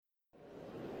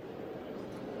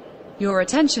Your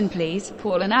attention, please.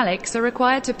 Paul and Alex are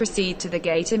required to proceed to the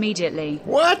gate immediately.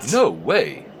 What? No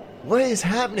way. What is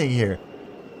happening here?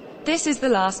 This is the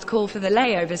last call for the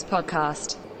Layovers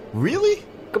podcast. Really?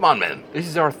 Come on, man. This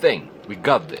is our thing. We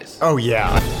got this. Oh,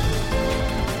 yeah.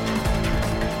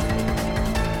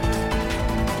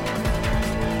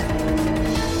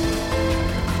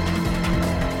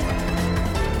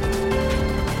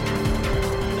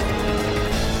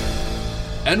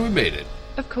 And we made it.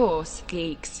 Of course,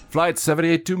 geeks. Flight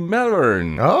 78 to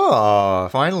Melbourne. Oh,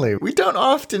 finally. We don't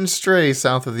often stray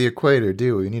south of the equator,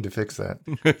 do we? We need to fix that.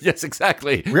 Yes,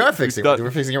 exactly. We are fixing it.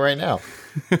 We're fixing it right now.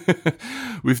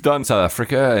 We've done South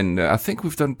Africa, and I think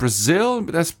we've done Brazil,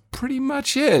 but that's pretty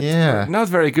much it. Yeah. We're not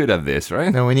very good at this,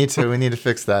 right? No, we need to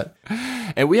fix that.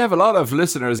 And we have a lot of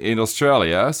listeners in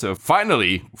Australia, so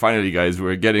finally, guys,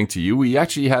 we're getting to you. We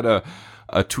actually had a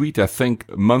tweet, I think,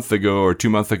 a month ago or 2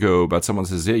 months ago, about someone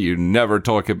says, hey, you never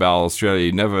talk about Australia,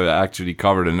 you never actually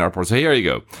covered an airport. So here you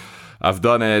go. I've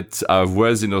done it. I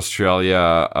was in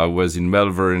Australia. I was in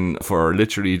Melbourne for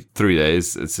literally 3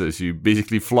 days. So you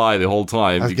basically fly the whole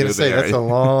time. I was going to say, that's a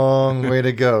long way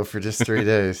to go for just 3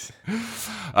 days.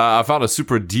 I found a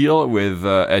super deal with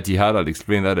Etihad. I'll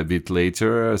explain that a bit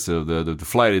later. So the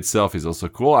flight itself is also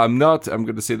cool. I'm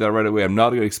going to say that right away. I'm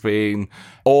not going to explain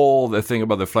all the thing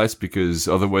about the flights because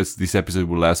otherwise this episode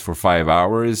will last for 5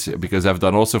 hours, because I've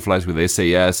done also flights with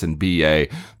SAS and BA.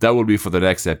 That will be for the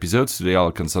next episode. Today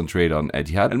I'll concentrate on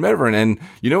Etihad and Melbourne. And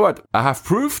you know what? I have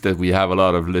proof that we have a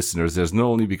lot of listeners. There's not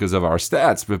only because of our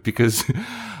stats, but because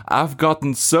I've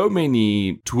gotten so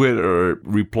many Twitter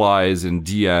replies and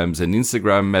DMs and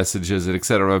Instagram messages and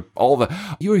etc. All the,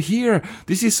 you're here.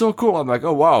 This is so cool. I'm like,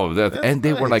 oh wow. And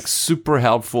they were like super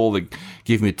helpful. They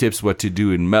gave me tips what to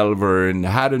do in Melbourne.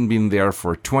 Hadn't been there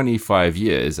for 25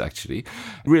 years, actually.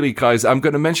 Really, guys, I'm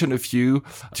going to mention a few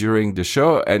during the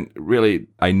show. And really,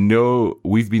 I know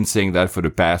we've been saying that for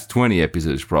the past 20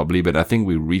 episodes probably, but I think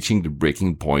we're reaching the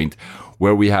breaking point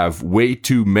where we have way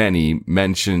too many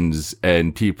mentions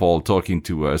and people talking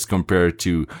to us compared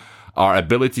to our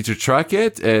ability to track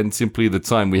it and simply the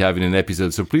time we have in an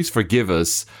episode. So please forgive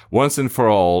us once and for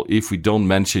all if we don't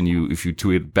mention you, if you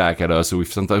tweet back at us, or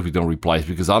if sometimes we don't reply,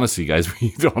 because honestly, guys,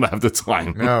 we don't have the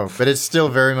time. No, but it's still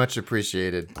very much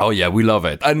appreciated. Oh yeah, we love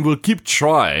it. And we'll keep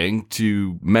trying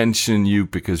to mention you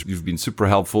because you've been super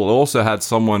helpful. I also had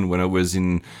someone when I was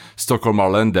in Stockholm,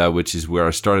 Arlanda, which is where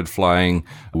I started flying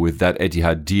with that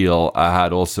Etihad deal. I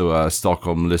had also a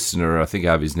Stockholm listener, I think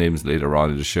I have his names later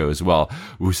on in the show as well,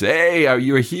 who said, hey,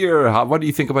 you're here. What do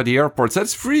you think about the airports?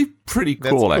 That's pretty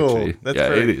cool, actually. That's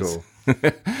very cool.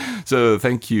 So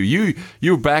thank you.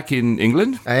 You're back in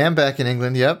England? I am back in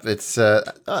England. Yep. It's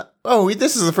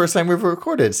this is the first time we've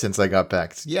recorded since I got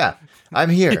back. Yeah, I'm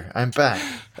here. I'm back.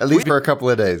 At least for a couple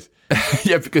of days.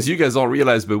 Yeah, because you guys don't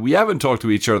realize, but we haven't talked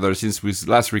to each other since we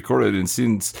last recorded, and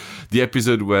since the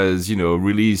episode was,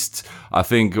 released, I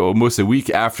think almost a week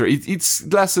after. It's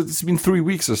been 3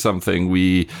 weeks or something.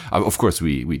 We, of course,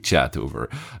 we chat over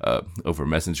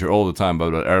Messenger all the time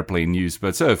about airplane news.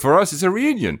 But so for us, it's a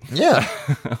reunion. Yeah,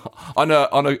 on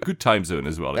a good time zone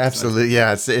as well. Absolutely,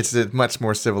 yeah. It's a much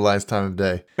more civilized time of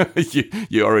day.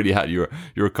 you already had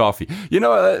your coffee.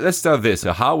 Let's start this.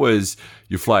 How was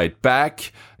your flight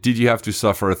back? Did you have to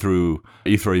suffer through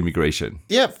Heathrow immigration?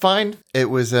 Yeah, fine. It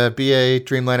was a BA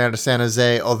Dreamliner out of San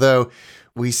Jose, although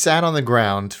we sat on the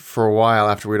ground for a while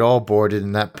after we'd all boarded,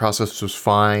 and that process was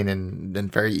fine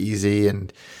and very easy.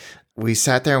 And we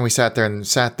sat there,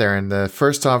 and the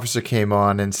first officer came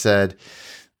on and said,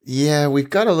 yeah,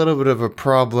 we've got a little bit of a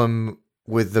problem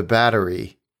with the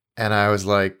battery. And I was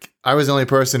like, I was the only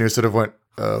person who sort of went,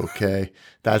 okay,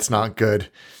 that's not good.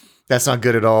 That's not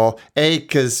good at all.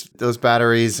 Because those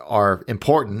batteries are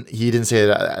important. He didn't say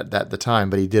that at the time,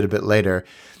 but he did a bit later.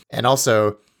 And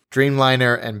also,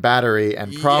 Dreamliner and battery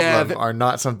and problem are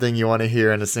not something you want to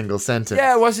hear in a single sentence.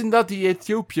 Yeah, wasn't that the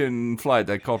Ethiopian flight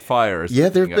that caught fire? Yeah,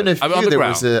 there have been a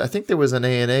few. I think there was an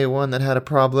ANA one that had a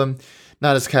problem.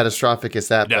 Not as catastrophic as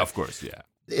that. Yeah, of course, yeah.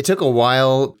 It took a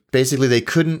while. Basically, they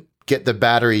couldn't get the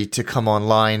battery to come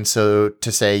online, so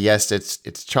to say yes,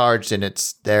 it's charged and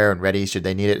it's there and ready should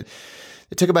they need it.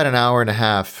 It took about an hour and a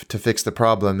half to fix the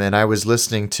problem, and I was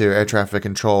listening to air traffic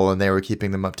control and they were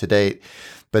keeping them up to date,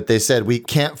 but they said we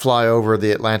can't fly over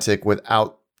the Atlantic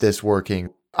without this working.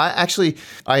 I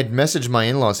had messaged my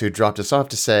in-laws who dropped us off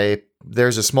to say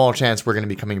there's a small chance we're going to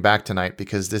be coming back tonight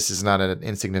because this is not an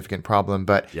insignificant problem,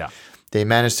 but yeah, they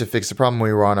managed to fix the problem.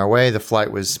 We were on our way. The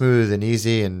flight was smooth and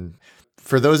easy. And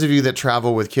for those of you that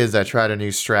travel with kids, I tried a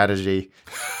new strategy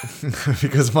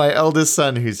because my eldest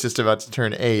son, who's just about to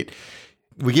turn 8,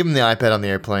 we give him the iPad on the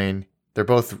airplane. They're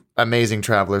both amazing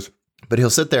travelers. but he'll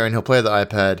sit there and he'll play the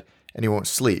iPad and he won't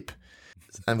sleep,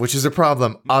 and which is a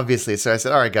problem, obviously. So I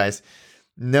said, all right, guys,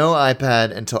 no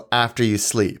iPad until after you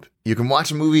sleep. You can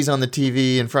watch movies on the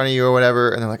TV in front of you or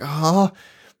whatever. And they're like, oh,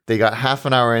 they got half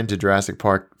an hour into Jurassic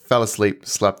Park, fell asleep,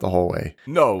 slept the whole way.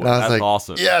 No, that's like,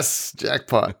 awesome. Yes,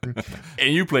 jackpot.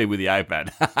 And you play with the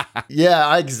iPad.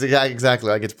 Yeah,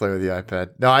 exactly. I get to play with the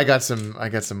iPad. No, I got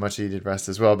some much needed rest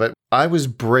as well. But I was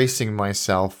bracing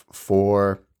myself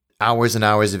for hours and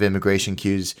hours of immigration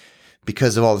queues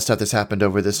because of all the stuff that's happened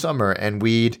over the summer. And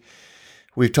we've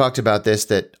talked about this,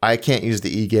 that I can't use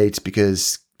the e-gates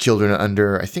because children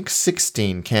under, I think,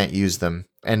 16 can't use them.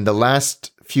 And the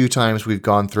last few times we've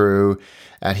gone through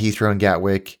at Heathrow and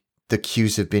Gatwick, the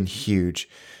queues have been huge.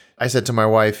 I said to my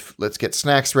wife, let's get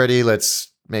snacks ready.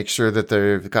 Let's make sure that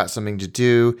they've got something to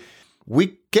do.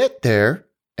 We get there,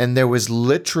 and there was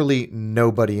literally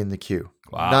nobody in the queue.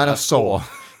 Wow, not a soul.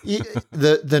 Cool.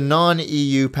 The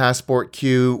non-EU passport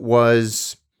queue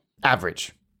was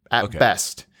average at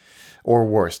best, or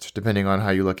worst, depending on how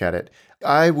you look at it.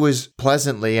 I was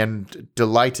pleasantly and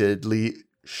delightedly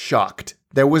shocked.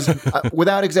 There was,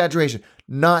 without exaggeration,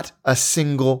 not a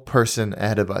single person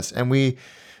ahead of us. And we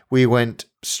went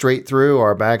straight through.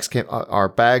 Our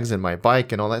bags and my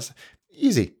bike and all that stuff.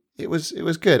 Easy. It was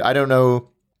good. I don't know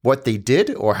what they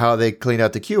did or how they cleaned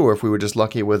out the queue, or if we were just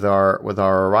lucky with our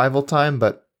arrival time,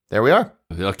 but there we are.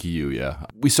 Lucky you, yeah.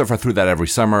 We suffer through that every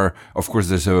summer. Of course,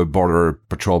 there's a border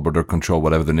patrol, border control,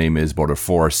 whatever the name is, border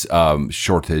force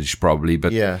shortage probably.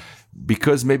 But yeah,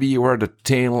 because maybe you were at the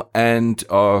tail end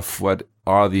of what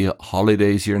are the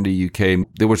holidays here in the UK,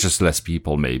 there was just less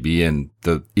people maybe, and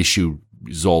the issue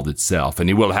resolved itself, and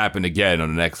it will happen again on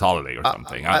the next holiday or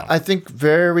something. I think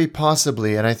very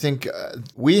possibly, and I think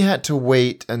we had to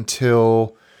wait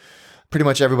until pretty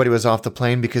much everybody was off the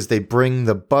plane because they bring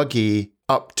the buggy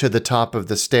up to the top of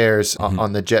the stairs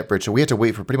on the jet bridge. So we had to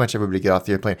wait for pretty much everybody to get off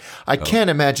the airplane. I can't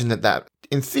imagine that,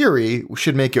 in theory,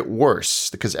 should make it worse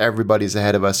because everybody's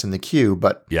ahead of us in the queue,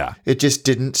 but yeah, it just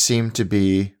didn't seem to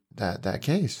be that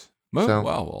case. Oh, so,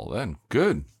 well then,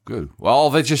 good. Well,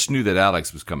 they just knew that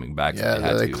Alex was coming back.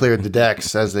 Yeah, they cleared the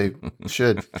decks as they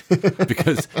should.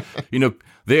 Because,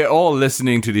 they're all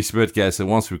listening to this podcast, and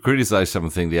once we criticize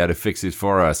something, they had to fix it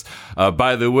for us.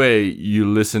 By the way, you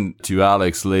listen to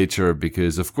Alex later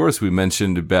because, of course, we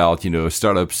mentioned about,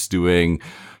 startups doing,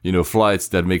 flights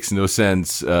that makes no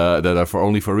sense, that are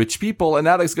only for rich people, and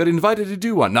Alex got invited to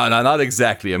do one. No, not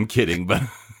exactly. I'm kidding, but...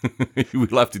 He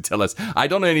would love to tell us. I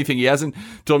don't know anything. He hasn't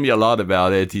told me a lot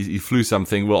about it. He flew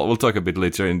something. We'll talk a bit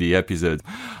later in the episode.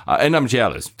 And I'm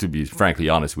jealous, to be frankly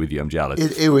honest with you. I'm jealous.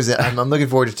 It was. I'm looking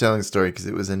forward to telling the story because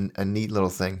it was a neat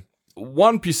little thing.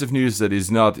 One piece of news that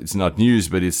it's not news,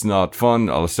 but it's not fun.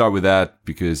 I'll start with that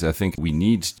because I think we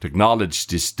need to acknowledge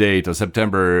this date of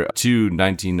September 2,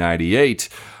 1998.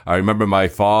 I remember my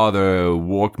father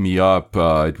woke me up.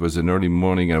 It was an early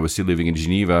morning and I was still living in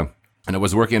Geneva. And I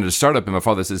was working at a startup, and my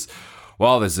father says,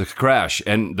 well, there's a crash.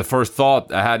 And the first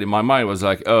thought I had in my mind was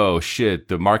like, oh, shit,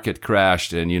 the market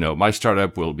crashed, and, my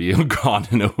startup will be gone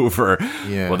and over.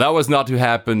 Yeah. Well, that was not to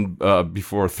happen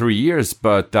before 3 years,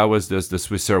 but that was the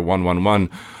Swissair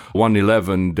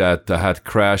 111 that had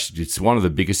crashed. It's one of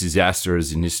the biggest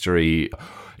disasters in history.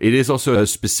 It is also a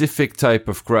specific type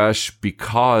of crash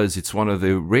because it's one of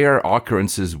the rare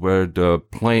occurrences where the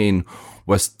plane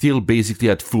was still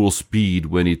basically at full speed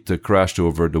when it crashed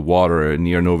over the water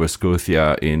near Nova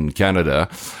Scotia in Canada.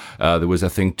 There was, I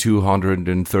think,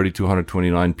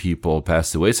 229 people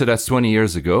passed away. So that's 20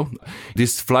 years ago.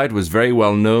 This flight was very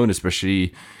well known,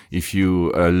 especially if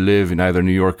you live in either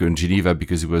New York or in Geneva,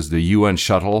 because it was the UN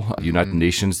shuttle, United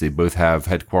Nations. They both have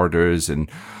headquarters, and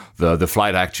the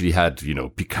flight actually had,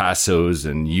 Picassos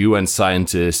and UN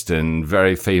scientists and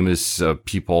very famous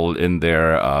people in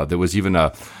there. There was even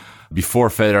before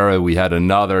Federer, we had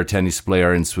another tennis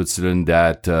player in Switzerland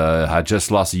that had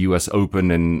just lost the US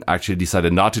Open and actually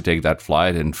decided not to take that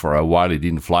flight. And for a while, he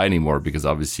didn't fly anymore because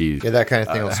obviously... Yeah, that kind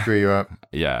of thing will screw you up.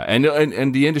 Yeah, and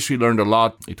the industry learned a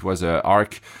lot. It was a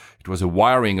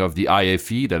wiring of the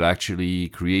IFE that actually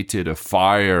created a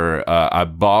fire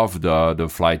above the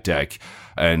flight deck.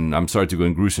 And I'm sorry to go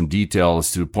in gruesome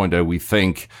details to the point that we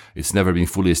think it's never been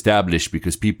fully established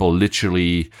because people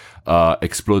literally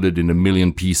exploded in a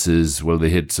million pieces where they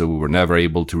hit. So we were never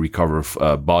able to recover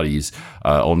bodies,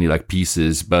 only like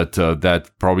pieces. But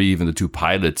that probably even the two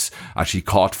pilots actually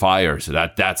caught fire. So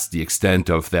that's the extent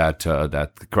of that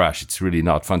crash. It's really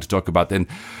not fun to talk about. And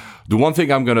the one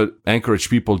thing I'm going to encourage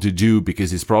people to do,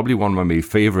 because it's probably one of my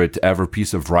favorite ever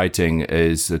piece of writing,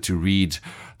 is to read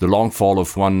The Long Fall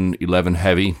of 111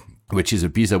 Heavy. which is a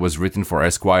piece that was written for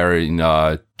Esquire in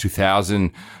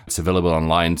 2000. It's available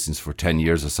online since for 10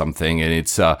 years or something. And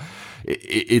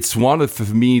it's one of,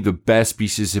 for me, the best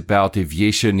pieces about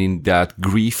aviation, in that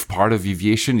grief part of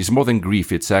aviation is more than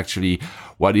grief. It's actually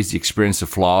what is the experience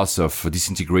of loss, of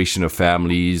disintegration of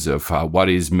families, of what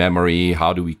is memory,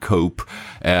 how do we cope.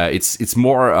 It's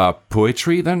more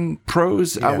poetry than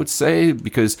prose, I would say,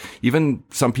 because even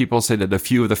some people say that a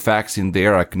few of the facts in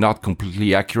there are not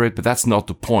completely accurate, but that's not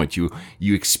the point. You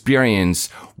experience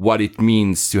what it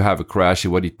means to have a crash,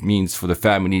 what it means for the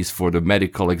families, for the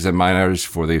medical examiners,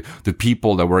 for the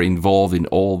people that were involved in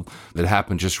all that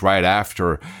happened just right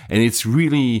after. And it's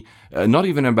really not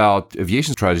even about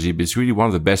aviation tragedy, but it's really one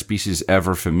of the best pieces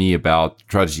ever for me about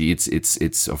tragedy.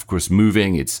 It's of course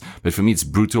moving. But for me, it's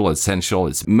brutal, essential.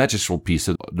 It's a magistral piece.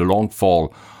 The long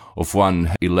fall of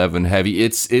 111 Heavy.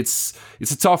 It's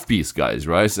a tough piece, guys.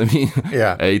 Right? I mean,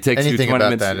 it takes anything you 20 about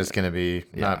minutes. that is going to be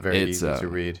not very easy to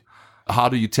read. How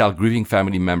do you tell grieving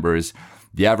family members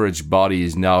the average body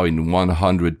is now in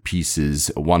 100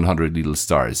 pieces, 100 little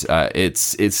stars?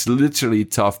 It's literally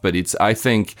tough, but I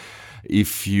think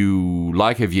if you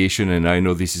like aviation, and I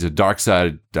know this is a dark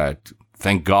side that,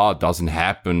 thank God, doesn't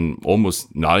happen,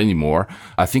 almost not anymore,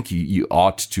 I think you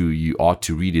ought to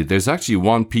read it. There's actually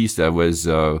one piece that was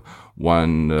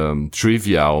one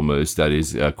trivia almost that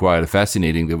is quite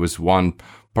fascinating. There was one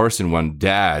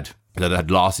dad that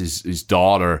had lost his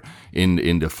daughter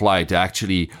in the flight,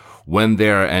 actually went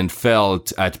there and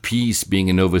felt at peace being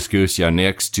in Nova Scotia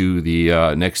next to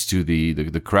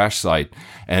the crash site,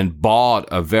 and bought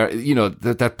a very,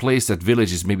 that place, that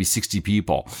village is maybe 60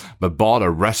 people, but bought a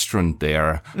restaurant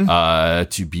there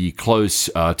to be close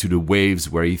to the waves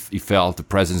where he felt the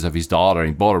presence of his daughter.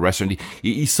 He bought a restaurant.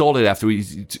 He sold it after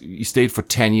he stayed for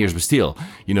 10 years, but still,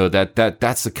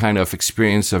 that's the kind of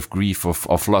experience of grief,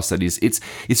 of loss that is.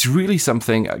 It's really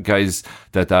something, guys,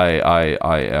 that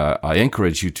I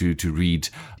encourage you to read.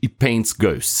 It paints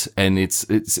ghosts, and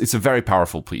it's a very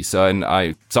powerful piece. And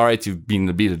I sorry to be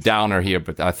a bit a downer here,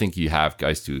 but I think you have,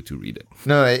 guys, to read it.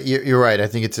 No, you're right. I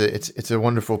think it's a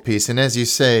wonderful piece, and as you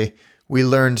say, we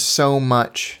learned so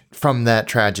much from that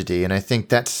tragedy, and I think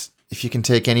that's, if you can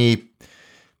take any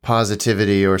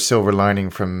positivity or silver lining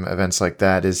from events like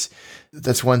that,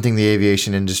 that's one thing the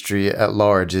aviation industry at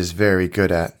large is very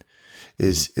good at,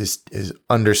 is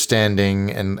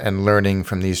understanding and learning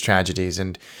from these tragedies,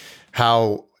 and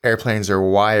how airplanes are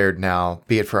wired now,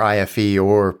 be it for IFE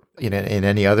or in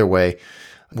any other way,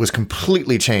 was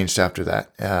completely changed after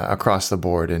that across the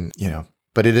board. And,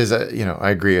 but it is I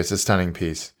agree, it's a stunning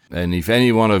piece. And if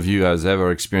any one of you has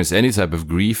ever experienced any type of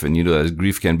grief, and that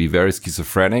grief can be very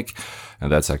schizophrenic,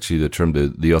 and that's actually the term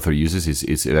that the author uses,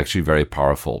 it's actually very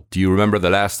powerful. Do you remember the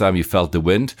last time you felt the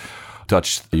wind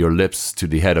touched your lips to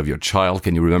the head of your child?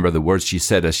 Can you remember the words she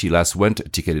said as she last went, a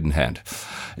ticket in hand?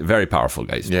 Very powerful,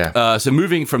 guys. Yeah. So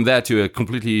moving from that to a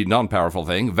completely non-powerful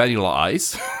thing, Vanilla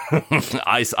Ice.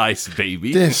 Ice,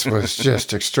 baby. This was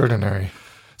just extraordinary.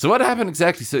 So what happened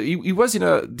exactly? So he was in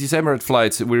these Emirates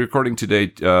flights. We're recording today,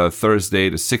 Thursday,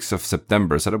 the 6th of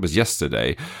September. So that was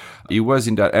yesterday. He was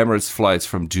in that Emirates flights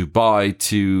from Dubai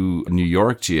to New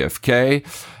York, JFK.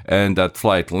 And that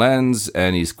flight lands,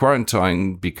 and he's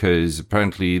quarantined because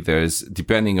apparently there's,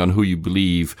 depending on who you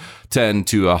believe, 10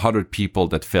 to 100 people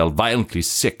that fell violently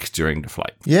sick during the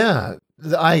flight. Yeah.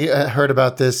 I heard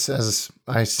about this, as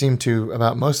I seem to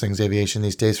about most things aviation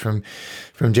these days, from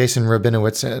Jason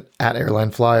Rabinowitz at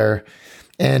Airline Flyer.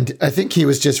 And I think he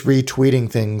was just retweeting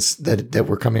things that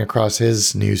were coming across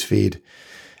his news feed.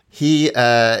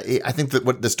 I think that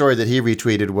what the story that he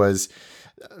retweeted was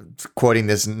quoting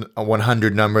this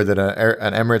 100 number, that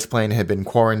an Emirates plane had been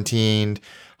quarantined,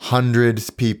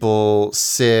 hundreds people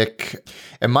sick.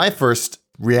 And my first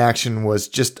reaction was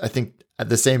just, I think,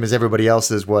 the same as everybody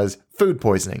else's, was food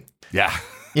poisoning. Yeah.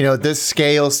 This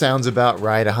scale sounds about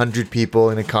right. 100 people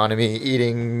in economy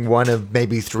eating one of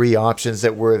maybe 3 options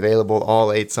that were available,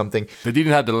 all ate something. They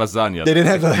didn't have the lasagna. They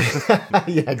didn't have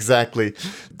yeah, exactly.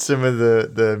 Some of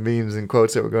the memes and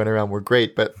quotes that were going around were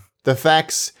great, but the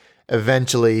facts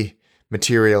eventually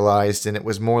materialized, and it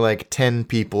was more like 10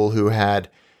 people who had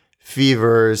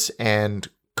fevers and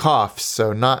coughs,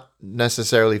 so not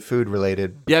necessarily food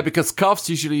related. Yeah, because coughs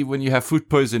usually when you have food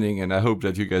poisoning, and I hope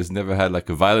that you guys never had like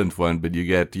a violent one, but you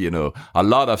get, a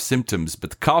lot of symptoms,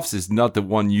 but coughs is not the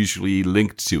one usually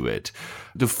linked to it.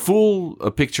 The full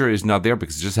picture is not there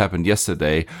because it just happened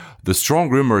yesterday. The strong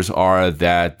rumors are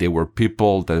that there were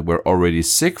people that were already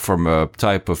sick from a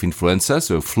type of influenza,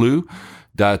 so flu,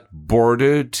 that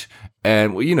boarded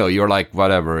And, you're like,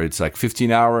 whatever, it's like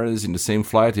 15 hours in the same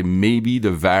flight, and maybe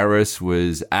the virus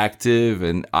was active.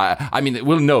 And I mean,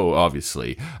 we'll know,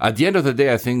 obviously. At the end of the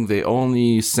day, I think they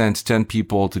only sent 10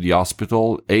 people to the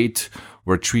hospital. 8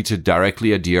 were treated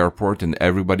directly at the airport, and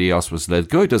everybody else was let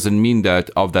go. It doesn't mean that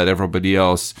of that everybody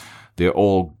else, they're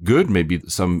all good. Maybe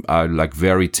some are like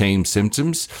very tame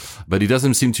symptoms, but it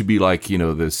doesn't seem to be like,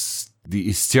 the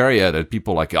hysteria that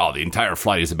people like, oh, the entire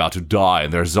flight is about to die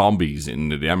and there's zombies in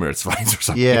the Emirates flights or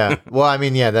something. Yeah. Well, I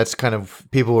mean, that's kind of,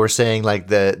 people were saying like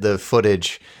the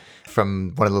footage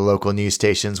from one of the local news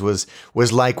stations was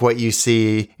like what you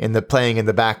see playing in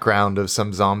the background of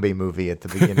some zombie movie at the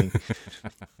beginning.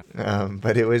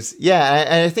 But it was,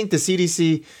 and I think the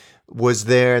CDC was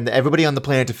there, and everybody on the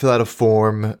plane had to fill out a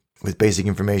form with basic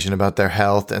information about their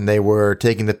health, and they were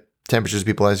taking the temperatures of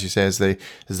people, as you say, as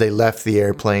they left the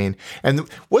airplane. And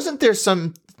wasn't there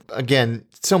again,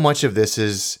 so much of this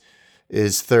is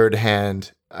third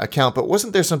hand account, but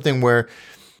wasn't there something where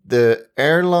the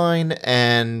airline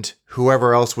and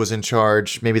whoever else was in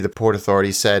charge, maybe the Port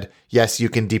Authority, said, yes, you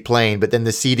can deplane, but then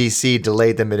the CDC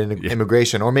delayed them at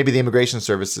immigration, or maybe the immigration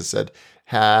services said,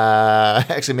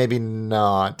 actually, maybe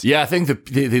not. Yeah, I think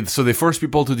so they forced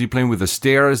people to deplane with the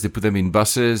stairs. They put them in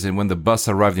buses, and when the bus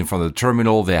arrived in front of the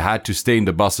terminal, they had to stay in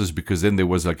the buses because then there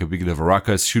was like a big bit of a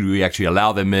ruckus. Should we actually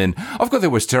allow them in? Of course, there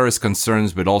was terrorist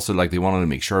concerns, but also like they wanted to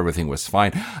make sure everything was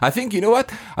fine. I think, you know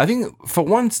what? I think for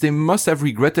once they must have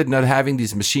regretted not having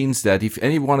these machines that if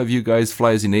any one of you guys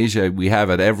flies in Asia, we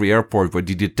have at every airport where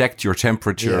they detect your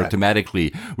temperature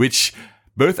automatically, which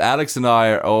both Alex and I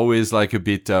are always like a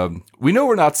bit, we know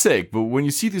we're not sick, but when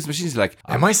you see these machines, you're like,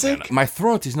 am I sick? My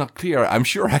throat is not clear. I'm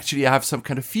sure actually I have some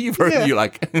kind of fever. Yeah. You're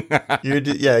like,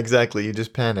 yeah, exactly. You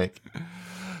just panic.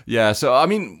 Yeah, so I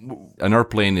mean, an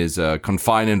airplane is a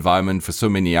confined environment for so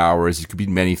many hours. It could be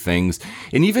many things.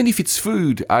 And even if it's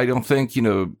food, I don't think,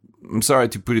 I'm sorry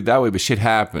to put it that way, but shit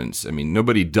happens. I mean,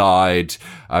 nobody died.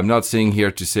 I'm not saying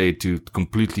here to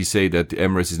completely say that the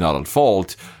Emirates is not at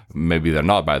fault. Maybe they're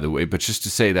not, by the way, but just to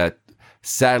say that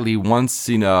sadly, once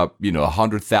in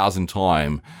 100,000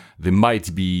 time, there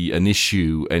might be an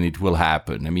issue and it will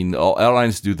happen. I mean, all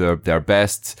airlines do their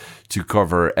best to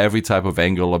cover every type of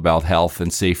angle about health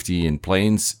and safety in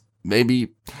planes.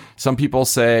 Maybe some people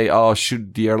say, oh,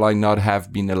 should the airline not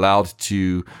have been allowed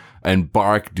to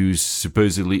embark those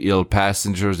supposedly ill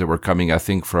passengers that were coming, I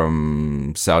think,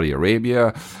 from Saudi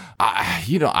Arabia? I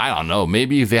don't know.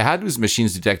 Maybe if they had those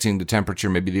machines detecting the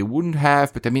temperature, maybe they wouldn't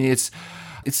have. But I mean, it's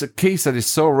a case that is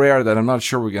so rare that I'm not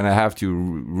sure we're going to have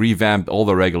to revamp all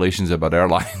the regulations about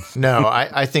airlines. No,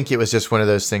 I think it was just one of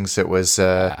those things that was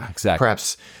exactly.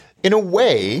 Perhaps, in a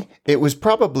way, it was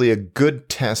probably a good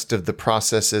test of the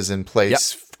processes in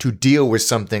place to deal with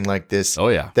something like this. Oh,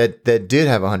 yeah. That did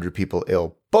have 100 people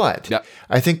ill. But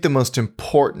I think the most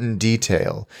important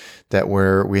detail that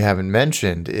we haven't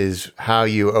mentioned is how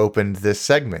you opened this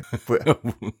segment.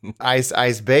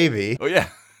 Ice Baby. Oh, yeah.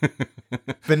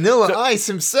 Vanilla Ice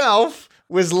himself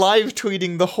was live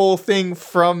tweeting the whole thing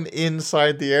from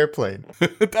inside the airplane.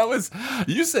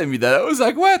 You sent me that. I was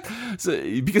like, what? So,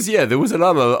 because there was a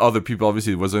lot of other people.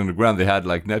 Obviously, it was on the ground. They had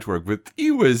like network, but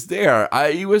he was there.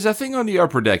 He was, I think, on the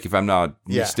upper deck, if I'm not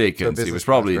mistaken. So he was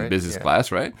probably in business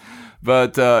class, right?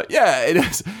 But it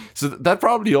is. So that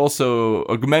probably also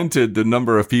augmented the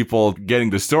number of people getting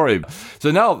the story.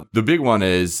 So now the big one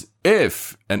is,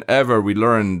 if and ever we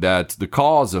learn that the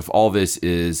cause of all this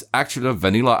is actually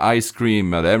vanilla ice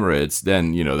cream at Emirates,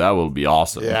 then, that will be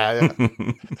awesome. Yeah.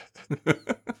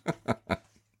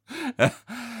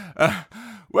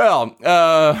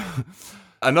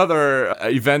 Another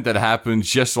event that happened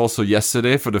just also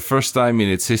yesterday, for the first time in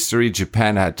its history,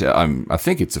 Japan had, I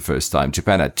think it's the first time,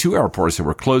 Japan had 2 airports that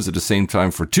were closed at the same time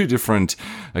for 2 different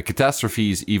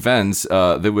catastrophes events.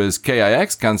 There was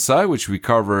KIX, Kansai, which we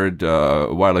covered a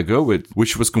while ago,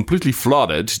 which was completely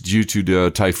flooded due to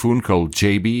the typhoon called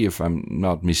JB, if I'm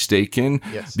not mistaken.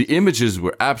 Yes. The images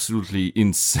were absolutely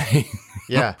insane.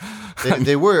 Yeah,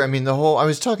 they were. I mean, I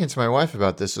was talking to my wife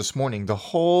about this morning. The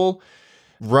whole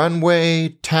runway,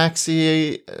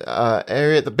 taxi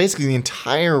area, basically the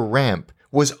entire ramp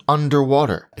was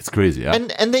underwater. It's crazy, yeah.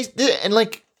 And they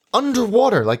like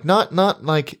underwater, like not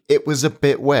like it was a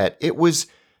bit wet. It was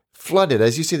flooded.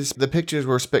 As you see, the pictures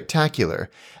were spectacular.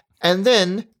 And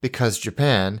then, because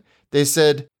Japan, they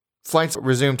said flights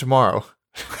resume tomorrow.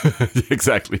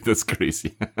 Exactly, that's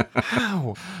crazy.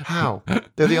 How?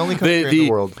 They're the only country in the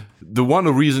world. The one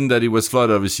reason that it was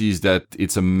flooded, obviously, is that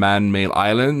it's a man-made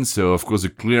island. So, of course, the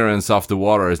clearance of the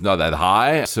water is not that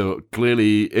high. So,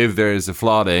 clearly, if there is a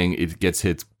flooding, it gets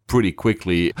hit pretty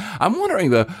quickly. I'm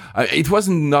wondering, it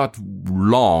wasn't not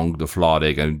long, the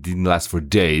flooding, and it didn't last for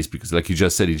days because, like you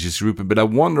just said, it just ripped. But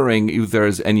I'm wondering if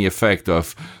there's any effect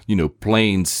of,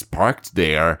 planes parked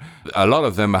there. A lot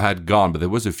of them had gone, but there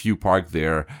was a few parked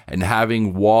there, and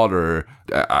having water,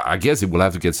 I guess it will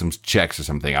have to get some checks or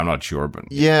something. I'm not sure.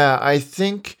 But yeah, I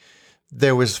think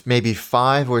there was maybe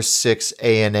 5 or 6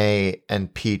 ANA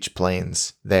and Peach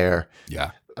planes there.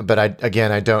 Yeah. But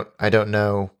I don't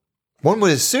know. One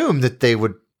would assume that they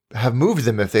would have moved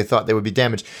them if they thought they would be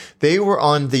damaged. They were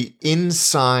on the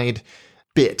inside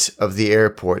bit of the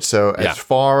airport, so as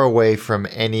far away from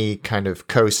any kind of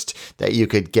coast that you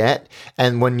could get.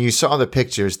 And when you saw the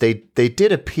pictures, they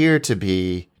did appear to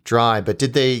be dry, but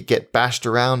did they get bashed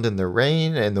around in the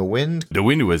rain and the wind? The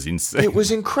wind was insane. It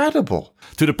was incredible.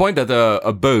 To the point that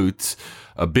a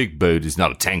big boat, is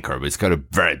not a tanker, but it's got a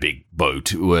very big boat,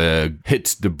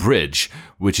 hit the bridge,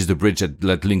 which is the bridge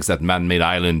that links that man-made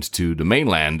island to the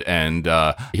mainland, and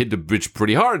hit the bridge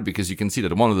pretty hard because you can see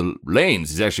that one of the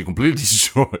lanes is actually completely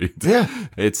destroyed. Yeah.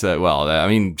 It's,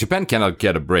 Japan cannot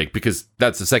get a break because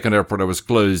that's the second airport that was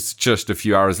closed just a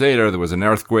few hours later. There was an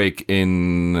earthquake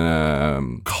in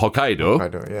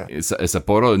Hokkaido. It's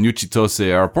Sapporo, New Chitose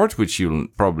Airport, which you'll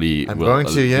probably... I'm going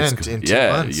to, in 2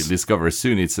 months. You'll discover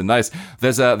soon. It's a nice...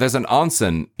 There's an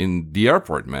onsen in the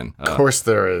airport, man. Of course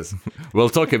there is. We'll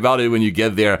talk about it when you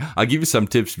get there. I'll give you some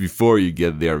tips before you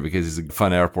get there because it's a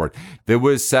fun airport. There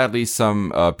was sadly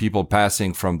some people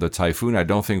passing from the typhoon. I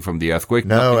don't think from the earthquake.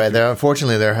 No,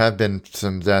 unfortunately there have been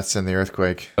some deaths in the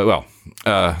earthquake.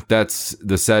 That's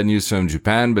the sad news from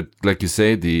Japan. But like you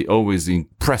say, the always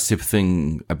impressive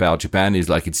thing about Japan is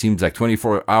like it seems like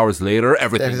 24 hours later,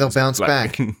 they'll bounce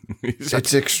back.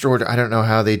 It's extraordinary. I don't know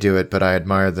how they do it, but I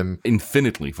admire them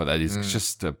infinitely for that. It's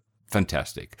just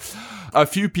fantastic. A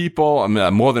few people,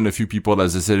 more than a few people,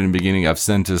 as I said in the beginning, have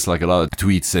sent us like a lot of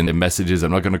tweets and messages.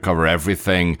 I'm not going to cover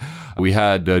everything. We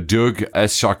had Doug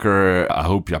S. Shocker. I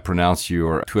hope I pronounced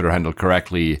your Twitter handle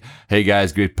correctly. Hey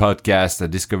guys, great podcast. I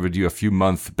discovered you a few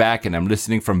months back and I'm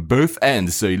listening from both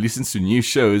ends. So he listens to new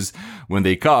shows when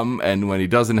they come. And when he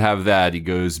doesn't have that, he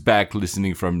goes back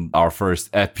listening from our first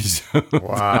episode.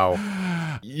 Wow.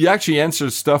 You actually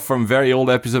answered stuff from very old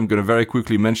episodes. I'm going to very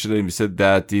quickly mention it. You said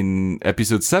that in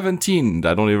episode 17,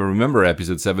 I don't even remember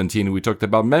episode 17, we talked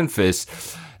about Memphis.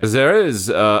 There is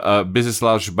a business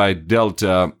lounge by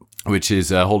Delta, which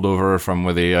is a holdover from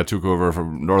where they took over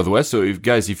from Northwest. So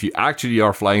if you actually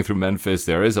are flying through Memphis,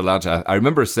 there is a lounge. I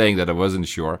remember saying that, I wasn't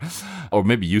sure. Or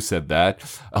maybe you said that.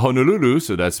 Honolulu,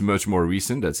 so that's much more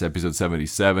recent. That's episode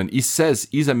 77. He says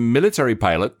he's a military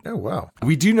pilot. Oh, wow.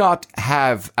 We do not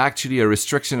have actually a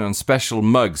restriction on special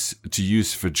mugs to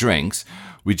use for drinks.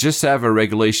 We just have a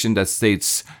regulation that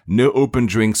states no open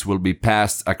drinks will be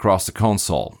passed across the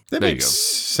console. That makes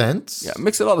sense. Yeah, it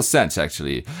makes a lot of sense,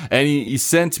 actually. And he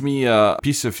sent me a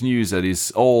piece of news that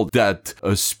is old, that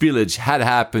a spillage had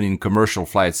happened in commercial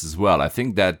flights as well. I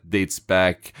think that dates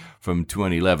back from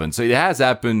 2011. So it has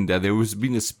happened that there has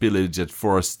been a spillage that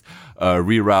forced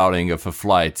rerouting of a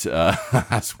flight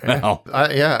as well.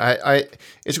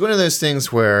 It's one of those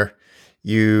things where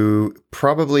you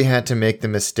probably had to make the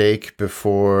mistake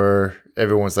before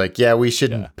everyone's like, yeah, we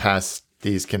shouldn't pass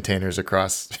these containers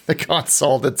across the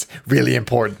console. That's really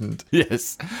important.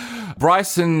 Yes.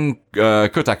 Bryson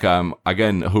Kotakam,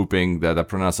 again, hoping that I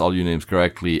pronounce all your names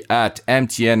correctly, at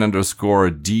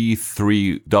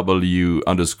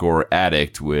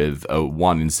MTN_D3W_addict with a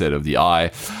 1 instead of the I.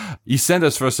 He sent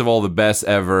us, first of all, the best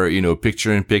ever,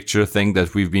 picture-in-picture thing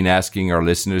that we've been asking our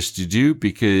listeners to do,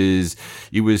 because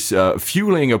he was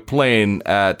fueling a plane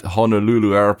at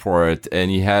Honolulu Airport,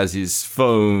 and he has his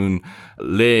phone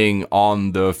laying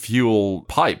on the fuel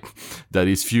pipe that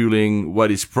is fueling what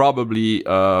is probably,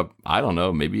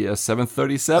 maybe a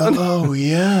 737. Oh,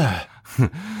 yeah.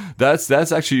 That's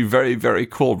actually very, very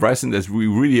cool, Bryson. We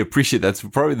really appreciate. That's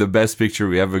probably the best picture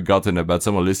we ever gotten about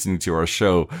someone listening to our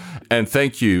show. And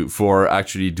thank you for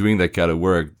actually doing that kind of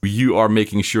work. You are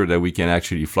making sure that we can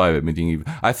actually fly.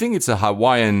 I think it's a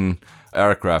Hawaiian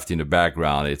aircraft in the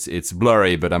background. It's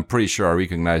blurry, but I'm pretty sure I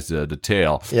recognize the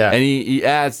tail. Yeah. And he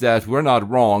adds that we're not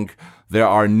wrong. There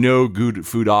are no good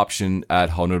food options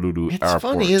at Honolulu Airport. It's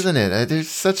funny, isn't it? There's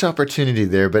such opportunity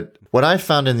there. But what I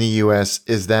found in the U.S.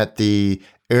 is that the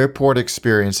airport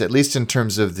experience, at least in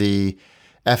terms of the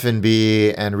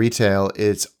F&B and retail,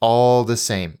 it's all the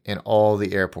same in all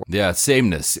the airports. Yeah,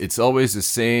 sameness. It's always the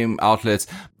same outlets.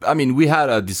 I mean, we had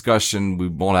a discussion. We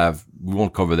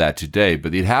won't cover that today,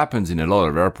 but it happens in a lot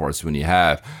of airports when you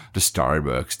have the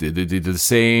Starbucks, the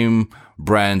same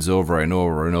brands over and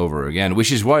over and over again,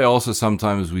 which is why also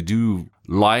sometimes we do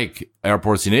like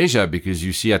airports in Asia because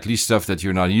you see at least stuff that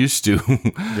you're not used to.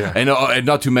 Yeah. And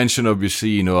not to mention,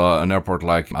 obviously, an airport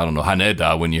like, I don't know,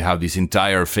 Haneda, when you have this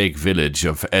entire fake village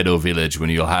of Edo Village, when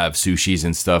you'll have sushis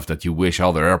and stuff that you wish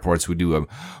other airports would do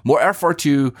more effort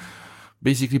to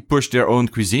basically push their own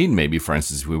cuisine, maybe, for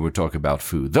instance, we would talk about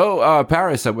food. Though,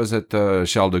 Paris, I was at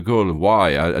Charles de Gaulle.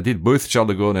 Why? I did both Charles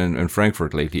de Gaulle and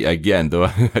Frankfurt lately, again, though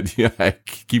I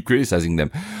keep criticizing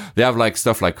them. They have like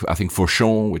stuff like, I think,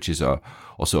 Fauchon, which is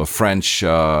also a French,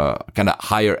 kind of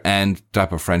higher end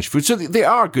type of French food. So they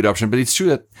are a good option, but it's true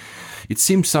that it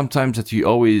seems sometimes that you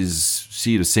always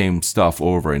see the same stuff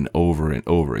over and over and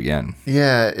over again.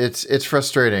 Yeah, it's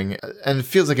frustrating and it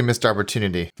feels like a missed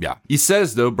opportunity. Yeah. He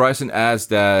says, though, Bryson adds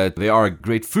that they are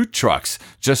great food trucks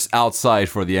just outside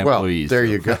for the employees. Well, there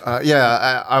you go.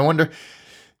 I wonder,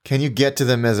 can you get to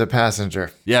them as a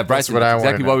passenger? Yeah, Bryson, that's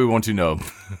exactly what we want to know.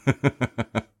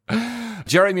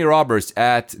 Jeremy Roberts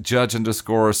at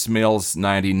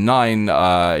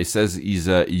Judge_Smills99. He says he's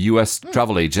a U.S.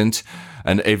 travel agent,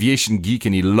 an aviation geek,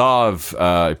 and he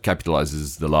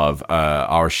capitalizes the love,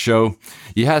 our show.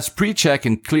 He has pre-check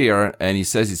and clear, and he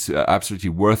says it's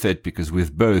absolutely worth it because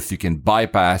with both, you can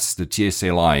bypass the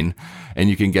TSA line and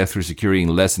you can get through security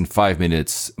in less than 5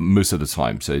 minutes most of the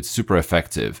time. So it's super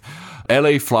effective.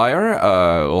 LA Flyer,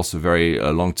 also very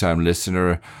long-time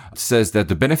listener, says that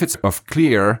the benefits of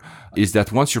Clear is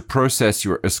that once you're processed,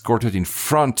 you're escorted in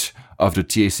front of the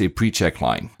TSA pre-check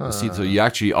line. See, so you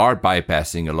actually are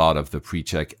bypassing a lot of the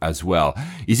pre-check as well.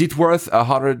 Is it worth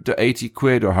 180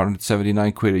 quid or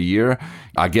 179 quid a year?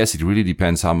 I guess it really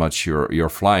depends how much you're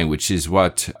flying, which is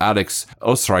what Alex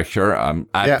Ostreicher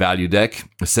at Value Deck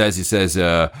says. He says,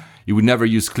 you would never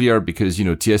use Clear because,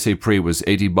 TSA Pre was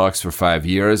 $80 for 5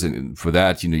 years. And for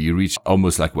that, you reach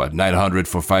almost like 900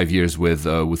 for 5 years with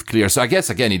Clear. So I guess,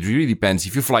 again, it really depends.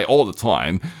 If you fly all the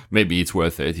time, maybe it's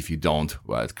worth it. If you don't,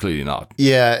 well, it's clearly not.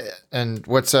 Yeah. And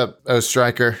what's up,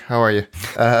 Striker? How are you?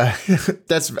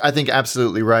 That's, I think,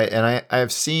 absolutely right. And I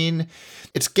have seen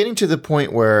it's getting to the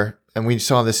point where, and we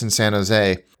saw this in San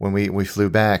Jose when we flew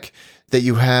back, that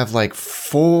you have like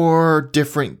 4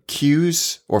 different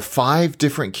queues or 5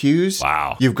 different queues.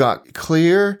 Wow. You've got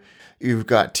Clear, you've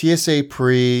got TSA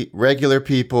Pre, regular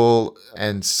people,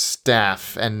 and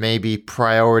staff, and maybe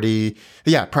priority.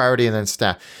 Yeah, priority and then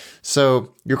staff.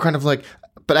 So you're kind of like,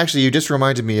 but actually you just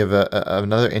reminded me of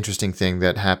another interesting thing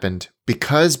that happened.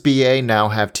 Because BA now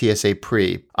have TSA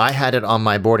Pre, I had it on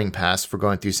my boarding pass for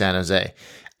going through San Jose,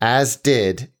 as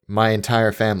did my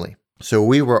entire family. So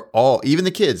we were all, even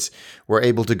the kids, were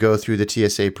able to go through the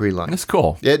TSA pre-line. That's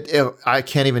cool. I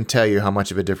can't even tell you how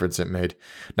much of a difference it made.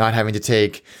 Not having to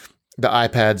take the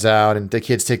iPads out and the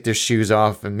kids take their shoes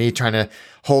off and me trying to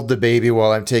hold the baby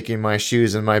while I'm taking my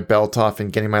shoes and my belt off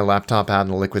and getting my laptop out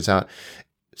and the liquids out.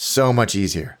 So much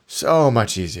easier. So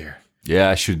much easier.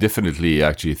 Yeah, I should definitely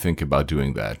actually think about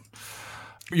doing that.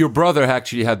 Your brother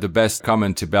actually had the best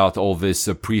comment about all this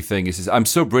pre-thing. He says, I'm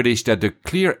so British that the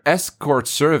Clear escort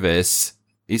service,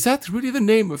 is that really the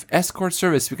name of escort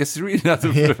service? Because it's really not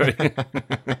very...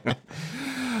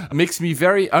 makes me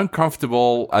very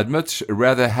uncomfortable. I'd much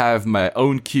rather have my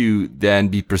own queue than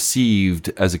be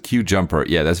perceived as a queue jumper.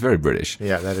 Yeah, that's very British.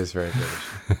 Yeah, that is very British.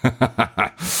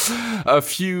 A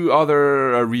few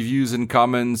other reviews and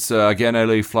comments. Again,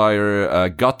 LA Flyer.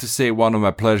 Got to say one of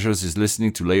my pleasures is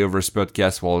listening to Layovers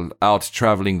podcast while out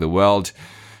traveling the world.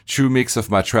 True mix of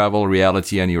my travel,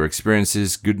 reality, and your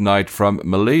experiences. Good night from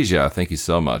Malaysia. Thank you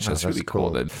so much. That's really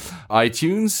cool.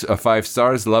 iTunes, 5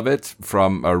 stars. Love it.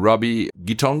 From Robbie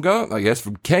Gitonga, I guess,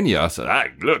 from Kenya. So,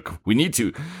 look, we need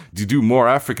to do more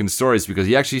African stories because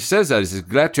he actually says that. He says,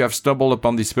 glad to have stumbled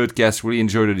upon this podcast. Really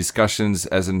enjoy the discussions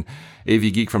as an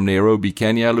AV geek from Nairobi,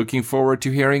 Kenya. Looking forward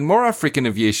to hearing more African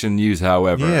aviation news,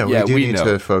 however. Yeah, we need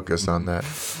to focus on that.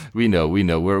 We know.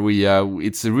 Where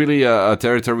it's really a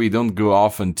territory we don't go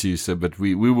often to, so, but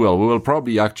we will. We will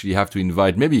probably actually have to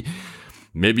invite, maybe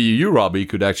you, Robbie,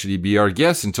 could actually be our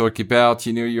guest and talk about,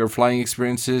 your flying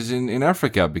experiences in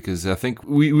Africa, because I think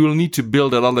we will need to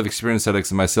build a lot of experience,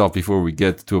 Alex and myself, before we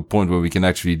get to a point where we can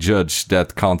actually judge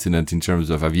that continent in terms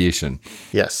of aviation.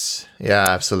 Yes. Yeah,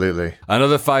 absolutely.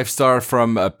 Another 5-star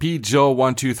from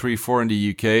PJoe1234 in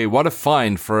the UK. What a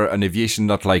find for an aviation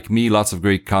nut like me. Lots of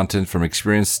great content from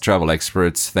experienced travel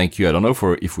experts. Thank you. I don't know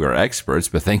if we're experts,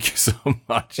 but thank you so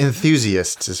much.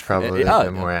 Enthusiasts is probably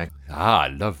the more accurate. I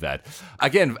love that.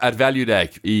 Again, at Value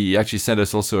Deck, he actually sent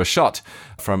us also a shot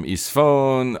from his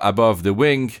phone above the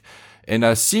wing. and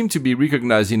I seem to be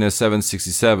recognizing a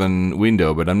 767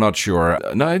 window, but I'm not sure.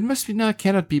 No, it must be. No, it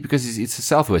cannot be because it's a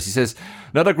Southwest. He says,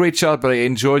 not a great shot, but I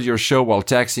enjoyed your show while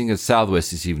taxiing at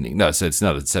Southwest this evening. No, so it's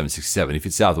not a 767. If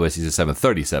it's Southwest, it's a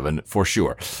 737 for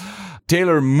sure.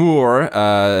 Taylor Moore,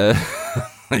 I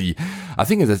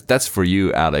think that's for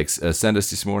you, Alex. Sent us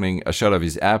this morning a shot of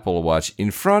his Apple Watch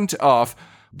in front of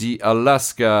the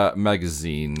Alaska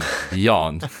magazine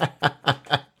Beyond.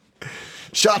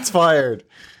 Shots fired.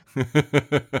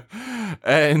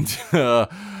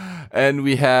 And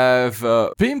we have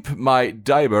Pimp My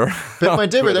Diber. Pimp My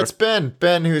Diber, that's Ben.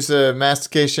 Ben, who's a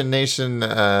Mastication Nation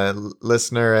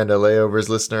listener and a Layovers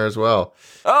listener as well.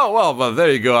 Oh, well,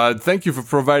 there you go. Thank you for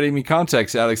providing me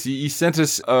context, Alex. He sent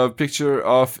us a picture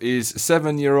of his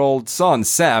 7-year-old son,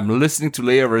 Sam, listening to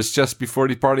Layovers just before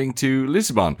departing to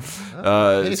Lisbon.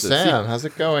 Hey, Sam, how's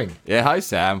it going? Yeah, hi,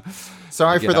 Sam.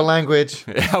 Sorry for the language.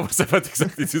 I was about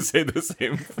exactly to say the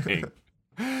same thing.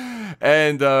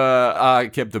 And I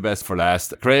kept the best for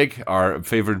last. Craig, our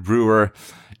favorite brewer.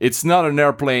 It's not an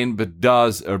airplane, but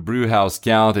does a brew house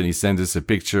count? And he sent us a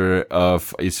picture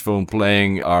of his phone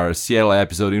playing our Seattle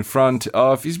episode in front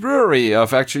of his brewery,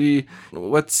 of actually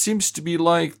what seems to be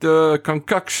like the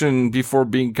concoction before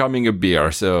becoming a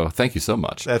beer. So thank you so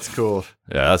much. That's cool.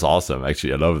 Yeah, that's awesome.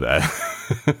 Actually, I love that.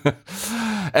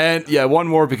 And yeah, one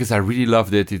more because I really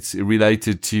loved it. It's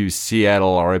related to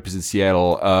Seattle, our episode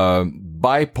Seattle.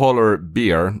 Bipolar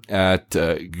Beer at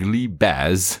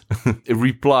Glebaz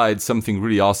replied something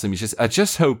really awesome. He says, I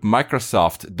just hope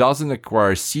Microsoft doesn't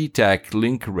acquire SeaTac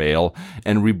Link Rail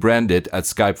and rebrand it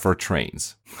as Skype for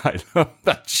Trains. I love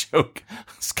that joke.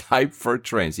 Skype for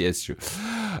Trains. Yeah, it's true.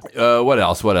 What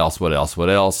else?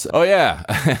 Oh,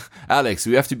 yeah. Alex,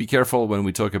 we have to be careful when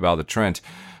we talk about the Trent,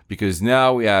 because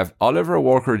now we have Oliver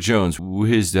Walker-Jones, who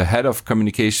is the head of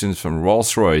communications from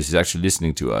Rolls-Royce. He's actually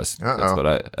listening to us. That's what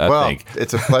I think.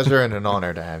 It's a pleasure and an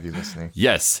honor to have you listening.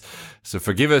 Yes. So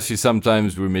forgive us if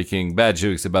sometimes we're making bad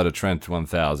jokes about a Trent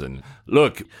 1000.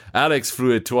 Look, Alex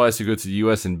flew it twice to go to the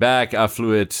US and back. I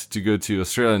flew it to go to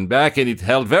Australia and back, and it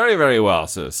held very, very well.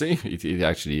 So see, it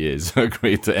actually is a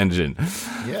great engine.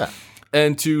 Yeah.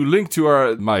 And to link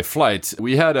to my flight,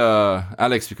 we had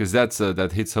Alex, because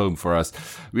that hits home for us.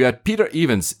 We had Peter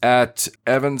Evans at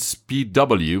Evans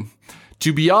PW.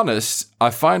 To be honest,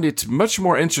 I find it much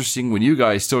more interesting when you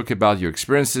guys talk about your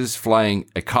experiences flying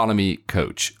economy,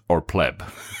 coach, or pleb.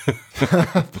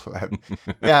 Pleb.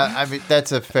 Yeah, I mean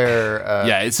that's a fair.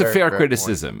 It's a fair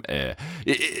criticism.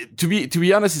 To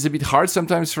be honest, it's a bit hard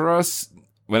sometimes for us.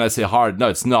 When I say hard, no,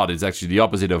 it's not. It's actually the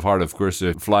opposite of hard, of course,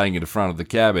 flying in the front of the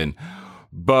cabin.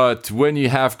 But when you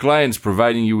have clients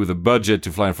providing you with a budget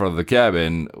to fly in front of the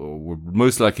cabin, we're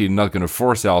most likely not going to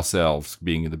force ourselves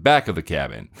being in the back of the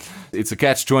cabin. It's a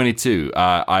catch-22.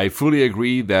 I fully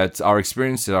agree that our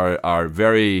experiences are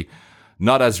very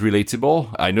not as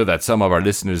relatable. I know that some of our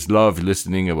listeners love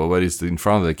listening about what is in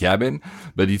front of the cabin,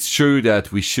 but it's true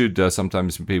that we should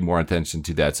sometimes pay more attention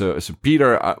to that. So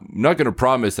Peter, I'm not going to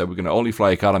promise that we're going to only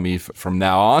fly economy from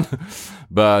now on,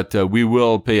 but we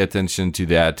will pay attention to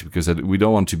that because we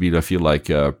don't want to feel like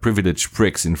privileged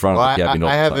pricks in front of the cabin.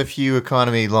 I have a few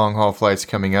economy long-haul flights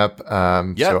coming up,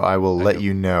 so I will let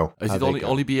you know. Is it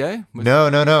only BA? No.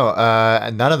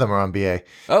 None of them are on BA.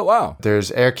 Oh, wow.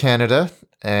 There's Air Canada.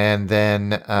 And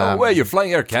then you're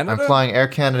flying Air Canada? I'm flying Air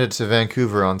Canada to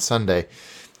Vancouver on Sunday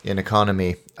in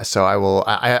economy. So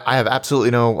I have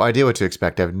absolutely no idea what to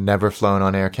expect. I've never flown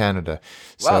on Air Canada.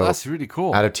 Wow, that's really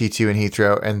cool. Out of T2 in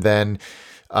Heathrow. And then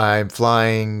I'm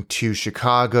flying to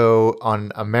Chicago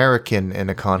on American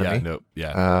in economy.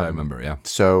 I remember, yeah.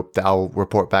 So I'll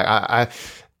report back.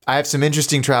 I have some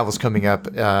interesting travels coming up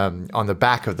on the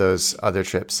back of those other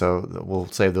trips, so we'll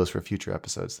save those for future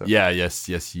episodes. Though. Yeah, yes,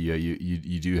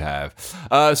 you do have.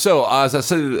 So as I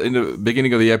said in the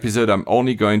beginning of the episode, I'm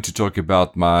only going to talk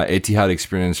about my Etihad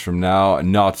experience from now,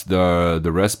 not the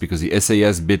rest, because the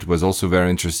SAS bit was also very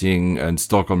interesting, and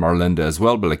Stockholm Arlanda as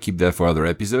well, but I keep that for other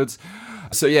episodes.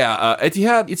 So yeah,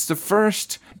 Etihad, it's the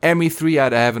first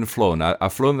ME3 I haven't flown.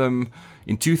 I've flown them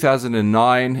in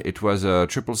 2009. It was a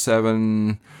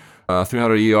 777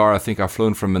 300ER. I think I've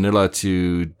flown from Manila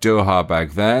to Doha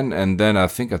back then. And then I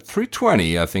think at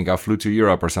 320, I think I flew to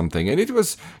Europe or something. And it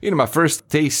was, my first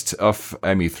taste of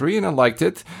ME3, and I liked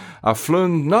it. I've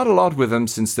flown not a lot with them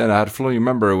since then. I had flown, you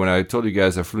remember when I told you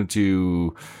guys I flew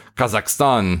to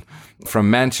Kazakhstan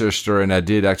from Manchester, and I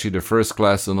did actually the first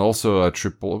class and also a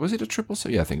triple. Was it a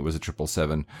 777? Yeah, I think it was a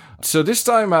 777. So this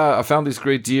time I found this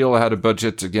great deal. I had a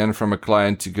budget again from a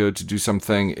client to go to do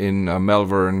something in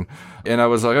Melbourne. And I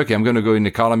was like, okay, I'm going to go in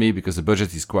economy because the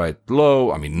budget is quite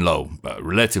low. I mean, low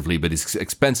relatively, but it's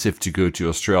expensive to go to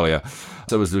Australia.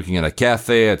 So I was looking at a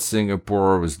Cathay at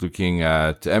Singapore. I was looking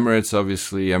at Emirates,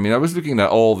 obviously. I mean, I was looking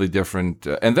at all the different...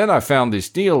 and then I found this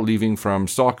deal leaving from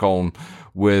Stockholm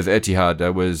with Etihad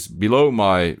that was below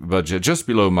my budget, just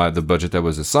below the budget I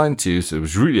was assigned to. So it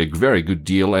was really a very good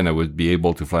deal, and I would be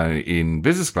able to fly in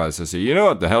business class. I said, you know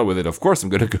what, the hell with it. Of course, I'm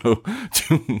going to go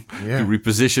to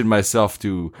reposition myself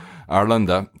to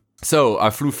Arlanda. So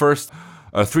I flew first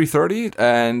 330,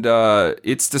 and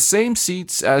it's the same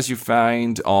seats as you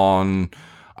find on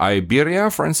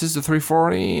Iberia, for instance, the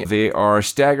 340. They are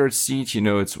staggered seats,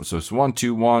 it's 1,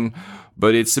 2, 1.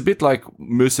 But it's a bit like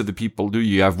most of the people do.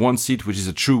 You have one seat which is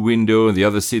a true window and the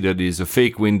other seat that is a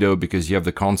fake window because you have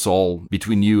the console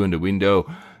between you and the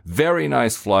window. Very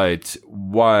nice flight.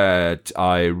 What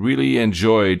I really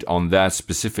enjoyed on that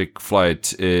specific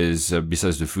flight is,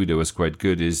 besides the food that was quite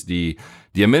good, is the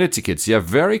amenity kits. You have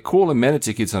very cool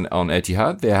amenity kits on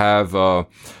Etihad. They have...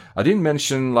 I didn't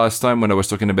mention last time when I was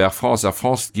talking about Air France. Air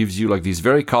France gives you like these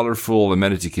very colorful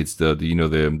amenity kits.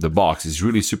 The box is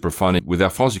really super fun. With Air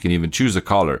France, you can even choose a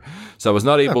color. So I was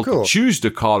not able to choose the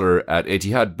color at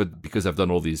Etihad, but because I've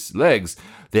done all these legs,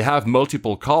 they have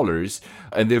multiple colors,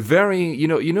 and they're very,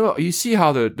 you see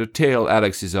how the tail,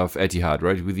 Alex, is of Etihad,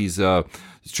 right? With these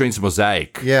strange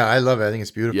mosaic. Yeah, I love it. I think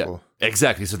it's beautiful. Yeah,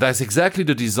 exactly. So that's exactly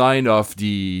the design of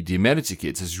the amenity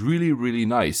kits. It's really, really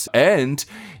nice. And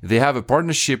they have a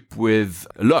partnership with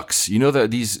Lux.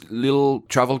 These little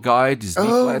travel guides, these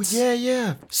leaflets.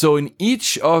 Yeah. So in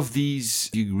each of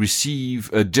these, you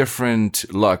receive a different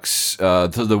Lux. So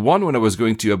the one when I was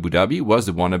going to Abu Dhabi was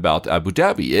the one about Abu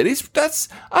Dhabi.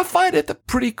 I find it a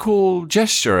pretty cool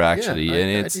gesture, actually.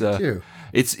 Yeah, I do too.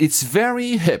 It's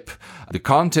very hip. The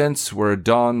contents were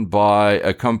done by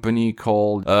a company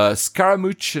called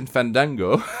Scaramouche and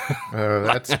Fandango. Oh,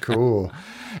 that's cool.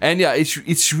 And yeah,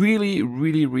 it's really,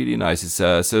 really, really nice.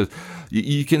 It's so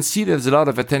you can see there's a lot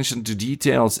of attention to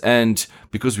details, and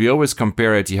because we always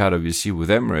compare Etihad obviously with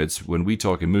Emirates when we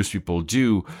talk, and most people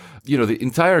do, the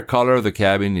entire color of the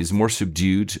cabin is more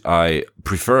subdued. I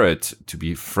prefer it, to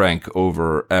be frank,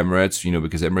 over Emirates,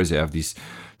 because Emirates, they have these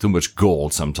too much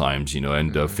gold sometimes,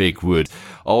 and fake wood.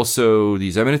 Also,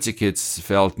 these amenity kits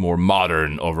felt more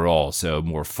modern overall, so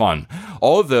more fun.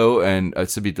 Although, and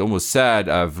it's a bit almost sad,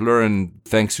 I've learned,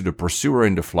 thanks to the pursuer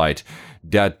in the flight,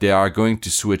 that they are going to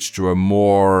switch to a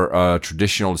more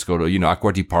traditional, it's called,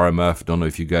 Acqua di Parma. I don't know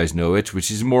if you guys know it,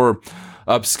 which is more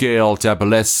upscale type,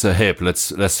 less hip,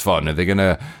 less fun. And they're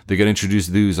gonna introduce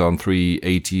those on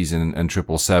 380s and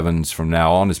 777s from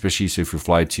now on, especially so if you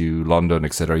fly to London,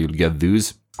 etc., you'll get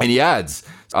those. And he adds,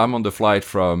 I'm on the flight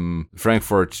from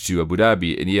Frankfurt to Abu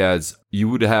Dhabi, and he adds, you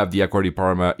would have the Acqua di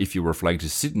Parma if you were flying to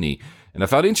Sydney. And I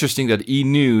found it interesting that he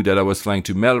knew that I was flying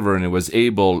to Melbourne and was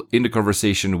able, in the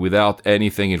conversation, without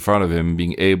anything in front of him,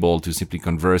 being able to simply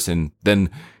converse, and then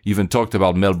even talked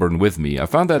about Melbourne with me. I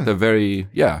found that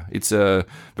it's a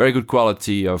very good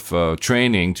quality of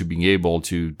training to being able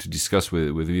to discuss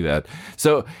with me that.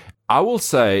 So I will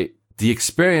say the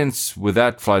experience with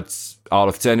that flight, out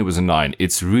of 10, it was a 9.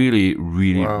 It's really,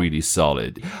 really, really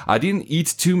solid. I didn't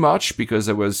eat too much because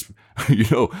I was,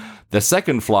 the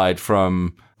second flight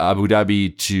from Abu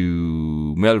Dhabi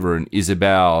to Melbourne is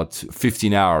about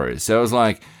 15 hours. So I was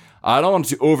like, I don't want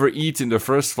to overeat in the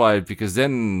first flight because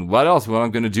then what else? What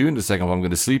I'm going to do in the second one? I'm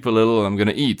going to sleep a little and I'm going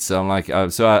to eat. So I'm like,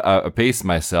 I paced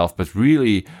myself, but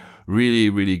really, really,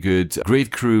 really good.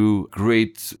 Great crew,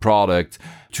 great product.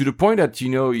 To the point that,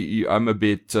 I'm a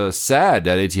bit sad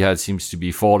that Etihad seems to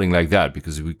be falling like that,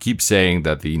 because we keep saying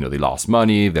that, they lost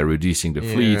money, they're reducing the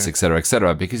fleets,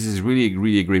 etc., because it's really,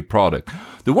 really a great product.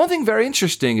 The one thing very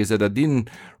interesting is that I didn't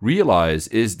realize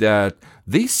is that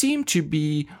they seem to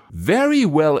be very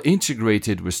well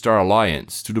integrated with Star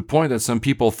Alliance, to the point that some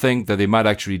people think that they might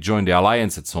actually join the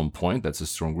alliance at some point. That's a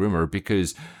strong rumor,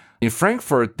 because in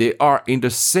Frankfurt, they are in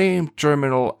the same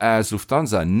terminal as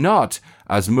Lufthansa, not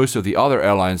as most of the other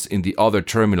airlines in the other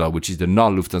terminal, which is the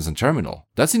non-Lufthansa terminal.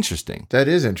 That's interesting. That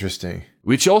is interesting.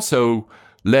 Which also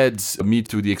led me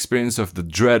to the experience of the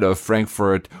dread of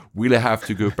Frankfurt. Will I have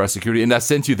to go past security? And I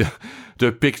sent you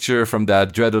the picture from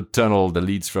that dreaded tunnel that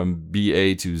leads from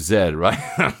BA to Z, right?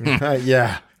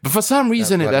 Yeah. But for some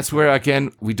reason, that's where,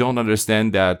 again, we don't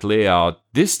understand that layout.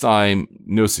 This time,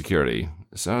 no security.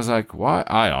 So I was like, why?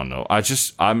 I don't know.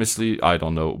 Honestly, I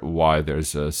don't know why there's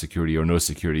security or no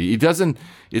security.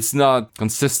 It's not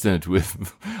consistent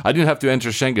with, I didn't have to enter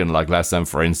Schengen like last time,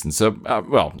 for instance. So,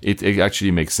 it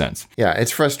actually makes sense. Yeah,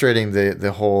 it's frustrating,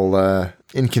 the whole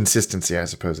inconsistency, I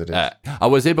suppose it is. I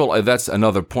was able, that's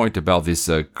another point about this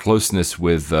closeness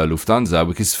with Lufthansa,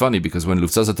 which is funny because when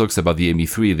Lufthansa talks about the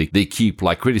ME3, they keep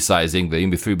like criticizing the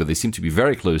ME3, but they seem to be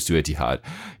very close to Etihad,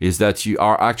 is that you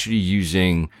are actually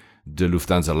using the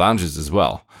Lufthansa lounges as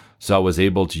well. So I was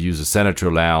able to use a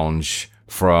senator lounge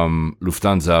from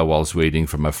Lufthansa whilst waiting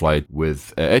for my flight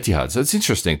with Etihad. So it's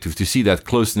interesting to see that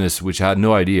closeness, which I had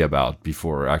no idea about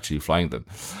before actually flying them.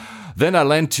 Then I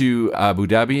land to Abu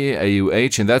Dhabi,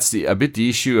 AUH, and that's a bit the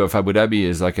issue of Abu Dhabi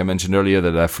is, like I mentioned earlier,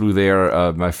 that I flew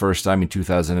there my first time in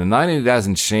 2009, and it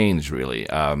hasn't changed really.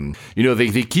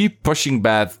 They keep pushing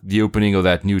back the opening of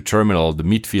that new terminal, the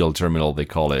Midfield terminal they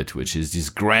call it, which is this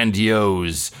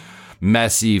grandiose,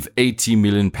 massive 80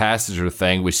 million passenger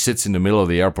thing which sits in the middle of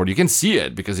the airport. You can see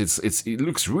it because it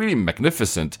looks really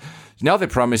magnificent. Now they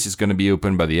promise it's going to be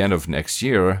open by the end of next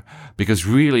year because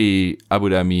really Abu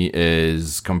Dhabi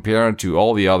is, compared to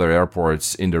all the other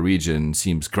airports in the region,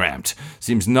 seems cramped.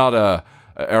 Seems not a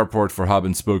airport for hub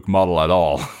and spoke model at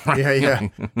all. Yeah.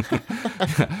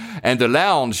 And the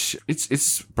lounge,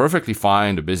 it's perfectly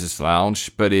fine, the business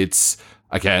lounge, but it's,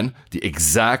 again, the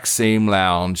exact same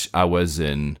lounge I was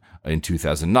in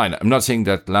 2009. I'm not saying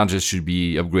that lounges should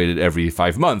be upgraded every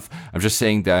 5 months. I'm just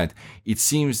saying that it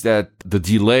seems that the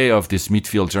delay of this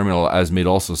Midfield terminal has made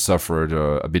also suffered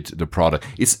a bit the product.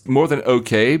 It's more than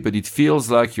okay, but it feels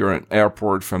like you're an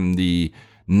airport from the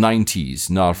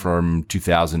 90s, not from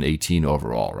 2018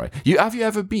 overall, right? Have you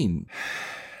ever been?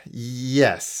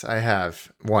 Yes, I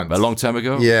have once. A long time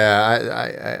ago?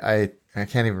 Yeah, I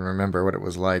can't even remember what it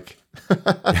was like.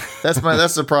 That's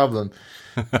the problem.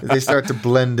 They start to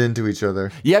blend into each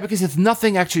other. Yeah, because there's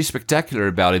nothing actually spectacular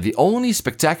about it. The only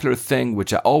spectacular thing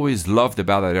which I always loved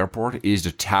about that airport is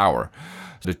the tower.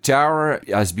 The tower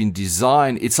has been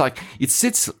designed, it's like it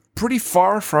sits pretty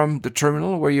far from the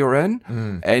terminal where you're in,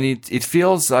 and it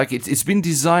feels like it's been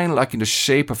designed like in the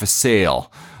shape of a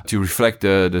sail to reflect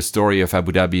the story of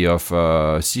Abu Dhabi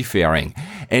of seafaring.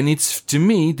 And it's, to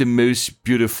me, the most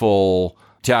beautiful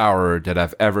tower that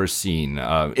I've ever seen.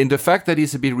 In the fact that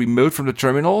it's a bit remote from the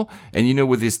terminal, and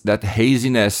with that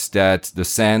haziness that the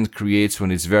sand creates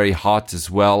when it's very hot as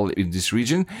well in this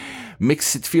region,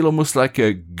 makes it feel almost like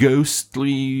a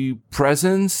ghostly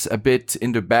presence a bit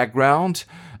in the background.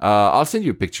 I'll send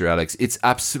you a picture, Alex. It's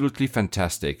absolutely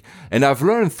fantastic. And I've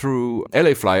learned through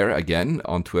LA Flyer, again,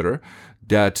 on Twitter,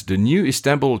 that the new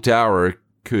Istanbul Tower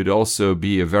could also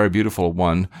be a very beautiful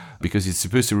one because it's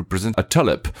supposed to represent a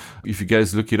tulip. If you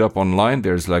guys look it up online,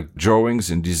 there's like drawings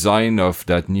and design of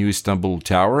that new Istanbul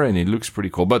Tower, and it looks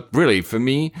pretty cool. But really, for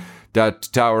me, that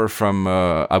tower from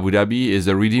Abu Dhabi is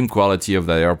the redeemed quality of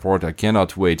that airport. I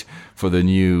cannot wait for the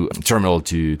new terminal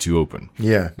to open.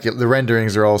 Yeah, the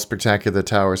renderings are all spectacular. The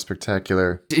tower is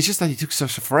spectacular. It's just that it took so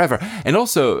forever. And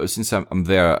also, since I'm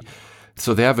there,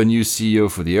 so they have a new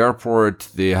CEO for the airport.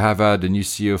 They have had a new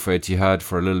CEO for Etihad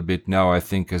for a little bit now, I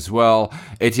think, as well.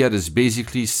 Etihad has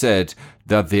basically said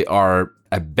that they are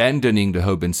abandoning the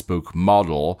hub and spoke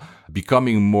model,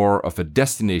 becoming more of a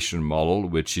destination model,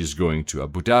 which is going to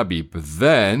Abu Dhabi. But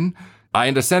then I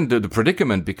understand the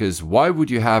predicament, because why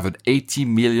would you have an 80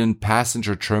 million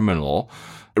passenger terminal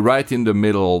right in the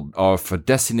middle of a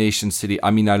destination city?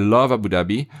 I mean, I love Abu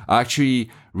Dhabi. I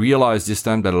actually realized this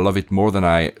time that I love it more than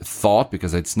I thought,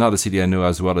 because it's not a city I know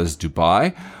as well as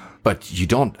Dubai. But you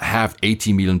don't have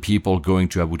 80 million people going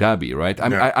to Abu Dhabi, right?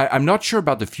 I'm not sure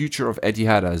about the future of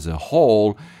Etihad as a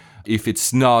whole if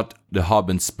it's not the hub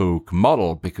and spoke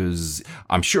model, because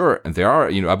I'm sure, and there are,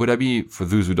 Abu Dhabi, for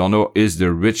those who don't know, is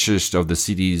the richest of the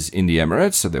cities in the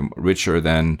Emirates, so they're richer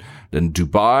than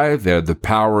Dubai. The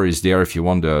power is there. If you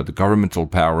want, the governmental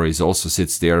power also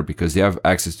sits there because they have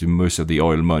access to most of the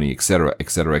oil money, etc.,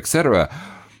 etc., etc.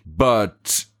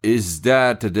 But is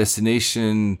that a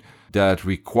destination that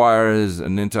requires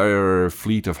an entire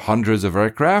fleet of hundreds of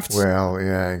aircraft? Well,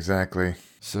 yeah, exactly.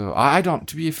 So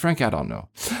to be frank, I don't know.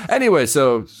 Anyway,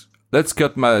 so let's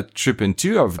cut my trip in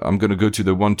two. I'm going to go to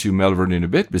the one to Melbourne in a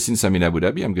bit, but since I'm in Abu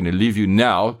Dhabi, I'm going to leave you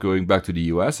now going back to the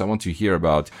US. I want to hear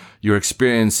about your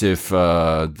experience,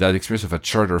 that experience of a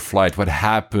charter flight. What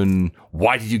happened?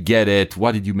 Why did you get it?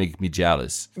 Why did you make me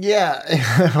jealous? Yeah,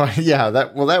 yeah.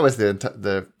 That was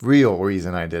the real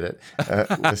reason I did it,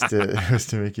 was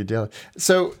to make you jealous.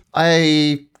 So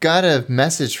I got a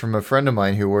message from a friend of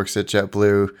mine who works at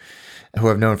JetBlue, who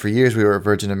I've known for years. We were at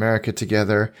Virgin America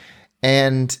together,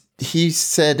 and he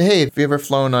said, "Hey, have you ever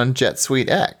flown on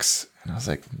JetSuiteX?" And I was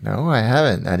like, no, I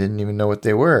haven't. I didn't even know what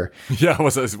they were. Yeah,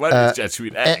 what is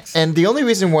JetSuiteX? And the only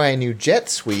reason why I knew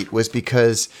JetSuite was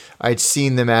because I'd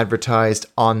seen them advertised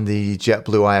on the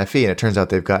JetBlue IFE, and it turns out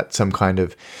they've got some kind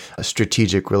of a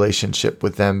strategic relationship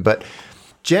with them. But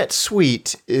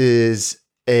JetSuite is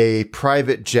a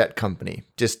private jet company,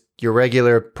 just your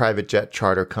regular private jet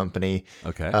charter company.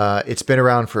 Okay. It's been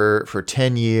around for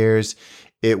 10 years.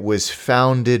 It was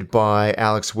founded by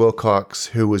Alex Wilcox,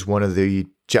 who was one of the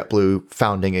JetBlue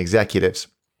founding executives.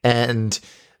 And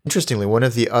interestingly, one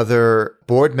of the other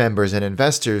board members and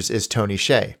investors is Tony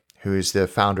Hsieh, who is the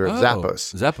founder of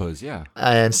Zappos. Zappos, yeah.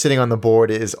 And sitting on the board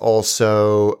is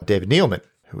also David Neeleman,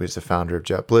 who is the founder of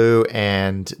JetBlue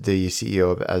and the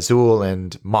CEO of Azul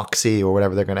and Moxie, or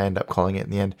whatever they're going to end up calling it in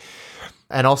the end.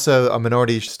 And also a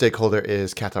minority stakeholder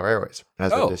is Qatar Airways,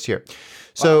 as of this year.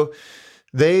 So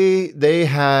they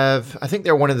have, I think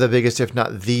they're one of the biggest, if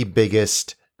not the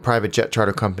biggest, private jet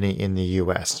charter company in the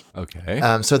US. Okay.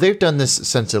 So they've done this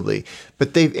sensibly,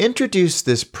 but they've introduced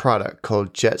this product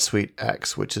called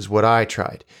JetSuiteX, which is what I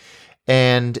tried.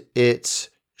 And it's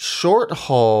short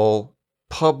haul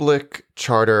public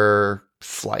charter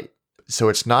flight. So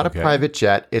it's not a private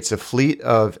jet. It's a fleet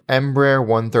of Embraer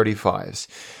 135s.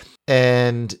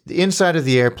 And the inside of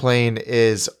the airplane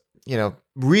is,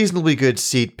 reasonably good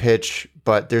seat pitch,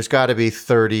 but there's got to be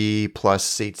 30 plus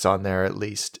seats on there at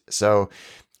least. So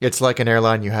it's like an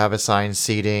airline. You have assigned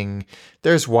seating.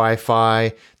 There's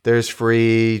Wi-Fi. There's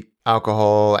free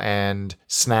alcohol and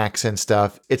snacks and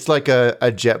stuff. It's like a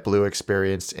JetBlue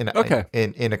experience in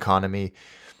economy.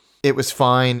 It was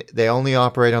fine. They only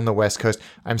operate on the West Coast.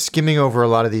 I'm skimming over a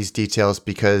lot of these details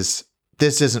because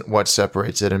this isn't what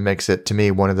separates it and makes it, to me,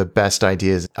 one of the best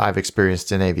ideas I've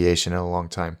experienced in aviation in a long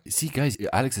time. See, guys,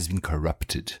 Alex has been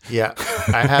corrupted. Yeah,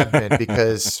 I have been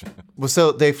because,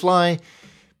 so they fly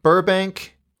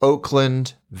Burbank,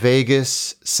 Oakland,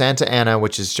 Vegas, Santa Ana,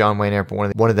 which is John Wayne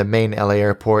Airport, one of the main LA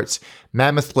airports,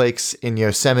 Mammoth Lakes in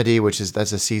Yosemite,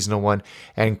 that's a seasonal one,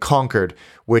 and Concord,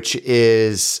 which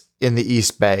is in the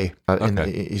East Bay, in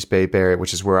the East Bay Area,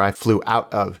 which is where I flew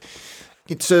out of.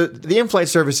 So the in-flight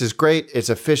service is great. It's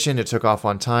efficient. It took off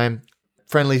on time.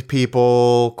 Friendly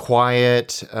people,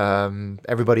 quiet.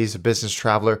 Everybody's a business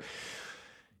traveler.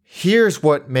 Here's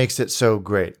what makes it so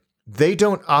great. They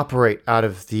don't operate out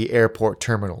of the airport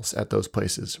terminals at those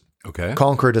places. Okay.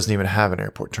 Concord doesn't even have an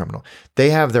airport terminal. They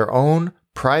have their own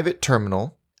private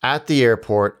terminal at the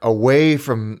airport, away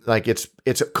from,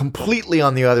 it's completely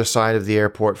on the other side of the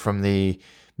airport from the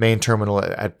main terminal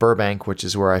at Burbank, which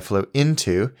is where I flew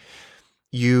into.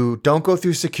 You don't go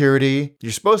through security.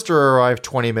 You're supposed to arrive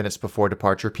 20 minutes before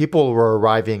departure. People were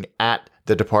arriving at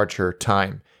the departure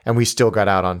time, and we still got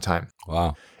out on time.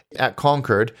 Wow. At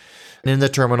Concord, in the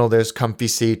terminal, there's comfy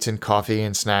seats and coffee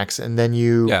and snacks. And then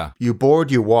you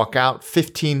board, you walk out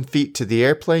 15 feet to the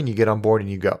airplane, you get on board and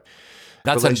you go.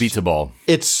 That's unbeatable.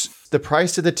 It's the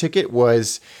price of the ticket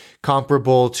was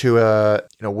comparable to a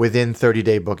within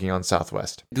 30-day booking on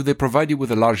Southwest. Do they provide you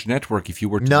with a large network if you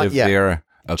were to live there?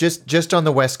 Okay. Just on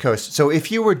the West Coast. So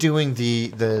if you were doing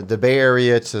the Bay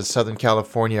Area to Southern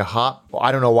California hop,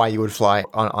 I don't know why you would fly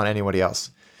on anybody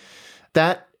else.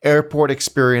 That airport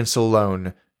experience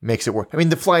alone makes it work. I mean,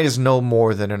 the flight is no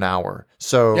more than an hour.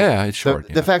 So yeah, it's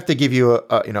short. The fact they give you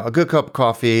a good cup of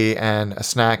coffee and a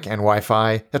snack and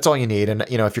Wi-Fi, that's all you need. And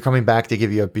if you're coming back, they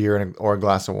give you a beer or a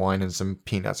glass of wine and some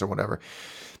peanuts or whatever.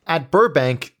 At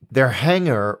Burbank, their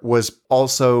hangar was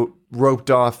also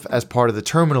roped off as part of the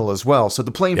terminal as well. So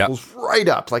the plane pulls right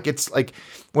up. It's like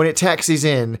when it taxis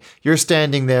in, you're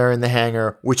standing there in the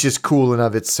hangar, which is cool in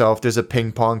of itself. There's a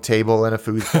ping pong table and a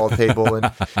foosball table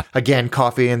and again,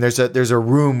 coffee. And there's a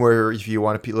room where if you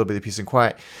want a little bit of peace and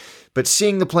quiet. But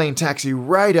seeing the plane taxi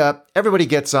right up, everybody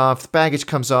gets off, the baggage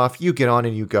comes off, you get on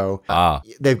and you go.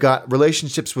 They've got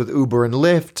relationships with Uber and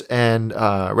Lyft and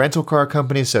rental car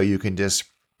companies. So you can just,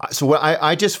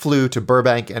 I just flew to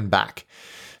Burbank and back.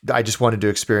 I just wanted to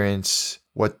experience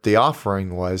what the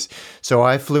offering was. So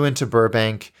I flew into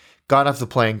Burbank, got off the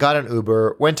plane, got an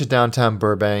Uber, went to downtown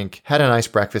Burbank, had a nice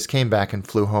breakfast, came back and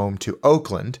flew home to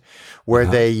Oakland, where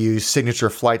they use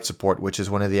Signature Flight Support, which is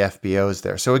one of the FBOs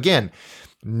there. So again,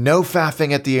 no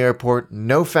faffing at the airport,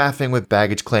 no faffing with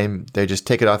baggage claim. They just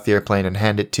take it off the airplane and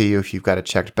hand it to you if you've got a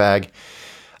checked bag.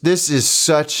 This is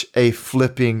such a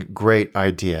flipping great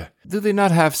idea. Do they not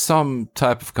have some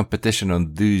type of competition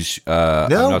on these? No. I'm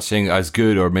not saying as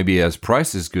good or maybe as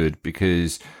price is good,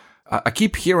 because I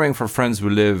keep hearing from friends who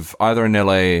live either in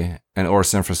LA or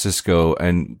San Francisco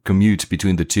and commute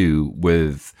between the two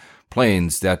with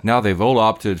planes that now they've all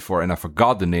opted for, and I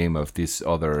forgot the name of this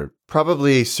other.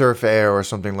 Probably Surfair or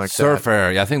something like that.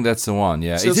 Surfair, yeah, I think that's the one.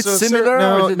 Yeah, is it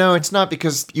similar? No, it's not,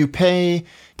 because you pay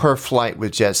per flight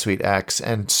with JetSuiteX,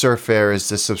 and Surfair is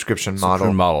the subscription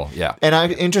model. Yeah.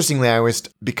 And interestingly,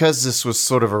 because this was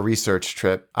sort of a research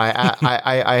trip,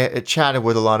 I chatted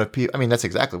with a lot of people. I mean, that's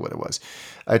exactly what it was.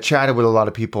 I chatted with a lot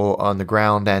of people on the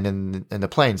ground and in the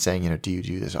plane, saying, do you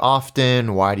do this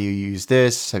often? Why do you use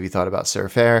this? Have you thought about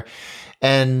Surfair?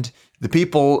 And the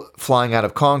people flying out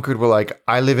of Concord were like,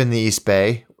 I live in the East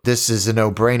Bay. This is a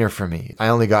no-brainer for me. I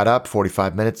only got up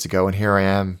 45 minutes ago, and here I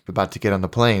am about to get on the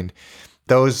plane.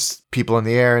 Those people in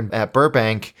the air at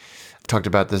Burbank talked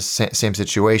about the same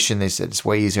situation. They said it's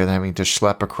way easier than having to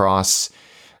schlep across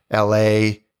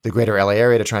LA, the greater LA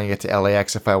area, to try and get to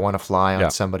LAX if I want to fly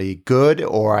on somebody good,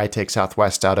 or I take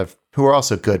Southwest out of, who are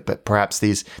also good, but perhaps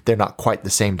they're not quite the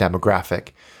same demographic.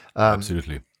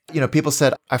 Absolutely. People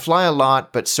said, I fly a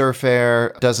lot, but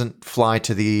Surfair doesn't fly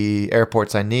to the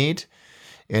airports I need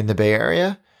in the Bay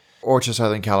Area or to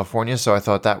Southern California. So I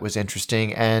thought that was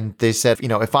interesting. And they said,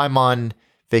 if I'm on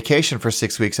vacation for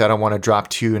 6 weeks, I don't want to drop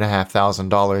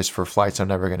 $2,500 for flights I'm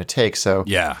never going to take. So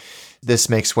this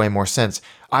makes way more sense.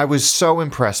 I was so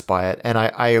impressed by it. And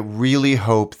I really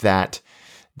hope that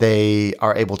they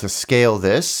are able to scale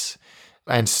this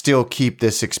and still keep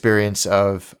this experience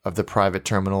of the private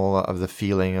terminal, of the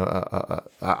feeling.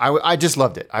 I just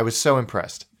loved it. I was so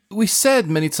impressed. We said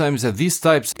many times that these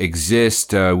types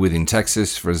exist within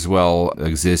Texas as well,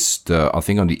 I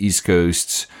think, on the East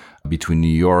Coast between New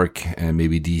York and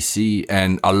maybe DC.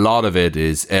 And a lot of it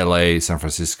is LA, San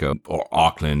Francisco, or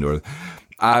Auckland. Or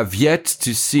I've yet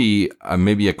to see,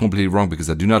 maybe I'm completely wrong because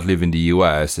I do not live in the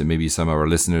US, and maybe some of our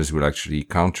listeners will actually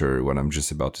counter what I'm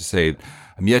just about to say.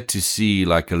 I'm yet to see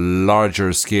like a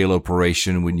larger scale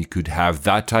operation when you could have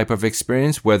that type of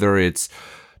experience, whether it's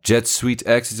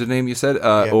JetSuiteX is the name you said,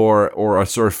 or a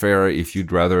Surfair if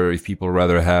people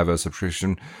rather have a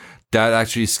subscription that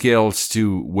actually scales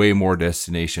to way more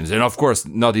destinations. And of course,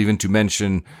 not even to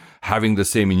mention having the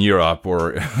same in Europe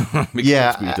or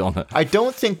I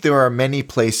don't think there are many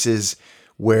places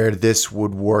where this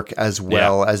would work as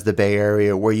well as the Bay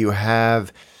Area, where you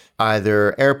have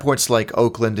either airports like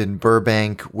Oakland and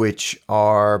Burbank, which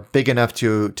are big enough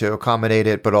to accommodate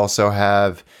it, but also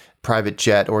have private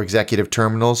jet or executive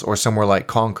terminals, or somewhere like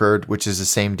Concord, which is the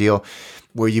same deal,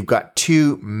 where you've got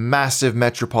two massive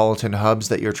metropolitan hubs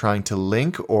that you're trying to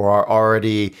link or are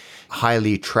already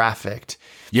highly trafficked.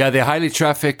 Yeah, they're highly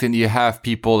trafficked, and you have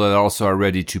people that also are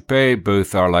ready to pay.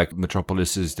 Both are like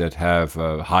metropolises that have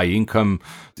high income.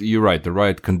 You're right. The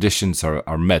right conditions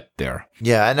are met there.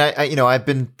 Yeah. And I've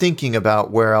been thinking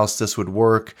about where else this would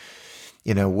work.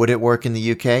 Would it work in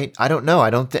the UK? I don't know.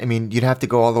 You'd have to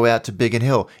go all the way out to Biggin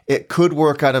Hill. It could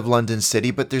work out of London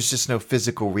City, but there's just no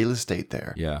physical real estate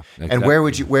there. Yeah. Exactly. And where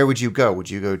would you go? Would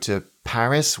you go to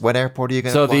Paris? What airport are you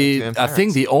going to fly to in Paris? I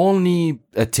think the only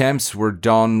attempts were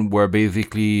done were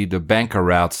basically the banker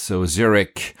routes. So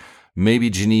Zurich,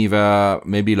 maybe Geneva,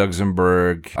 maybe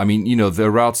Luxembourg. The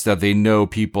routes that they know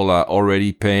people are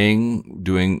already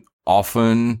doing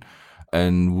often,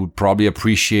 and would probably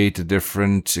appreciate a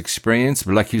different experience.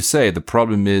 But like you say, the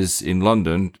problem is in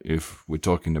London, if we're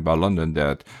talking about London,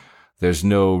 that there's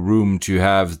no room to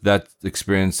have that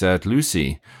experience at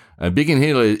Lucy. Biggin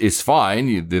Hill is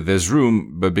fine. There's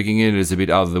room, but Biggin Hill is a bit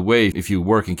out of the way. If you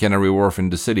work in Canary Wharf in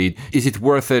the city, is it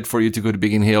worth it for you to go to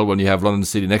Biggin Hill when you have London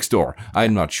City next door?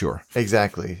 I'm not sure.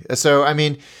 Exactly. So,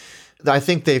 I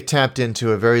think they've tapped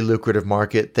into a very lucrative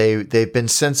market. They've been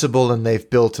sensible, and they've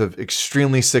built an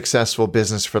extremely successful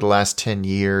business for the last 10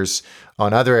 years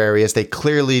on other areas. They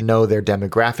clearly know their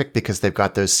demographic because they've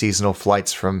got those seasonal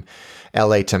flights from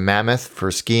LA to Mammoth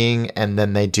for skiing, and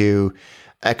then they do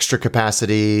extra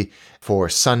capacity for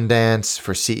Sundance,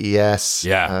 for CES.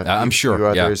 Yeah, I'm sure.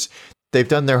 Others. Yeah. They've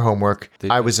done their homework.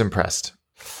 I was impressed.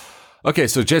 Okay,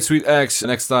 so JetSuiteX,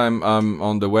 next time I'm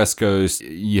on the West Coast,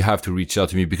 you have to reach out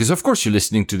to me because, of course, you're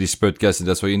listening to this podcast, and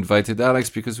that's why you invited Alex,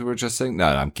 because we were just saying, no,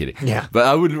 I'm kidding. Yeah. But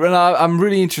I'm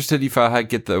really interested if I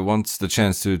get the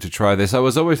chance to try this. I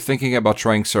was always thinking about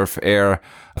trying Surfair.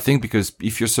 I think because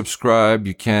if you're subscribed,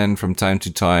 you can, from time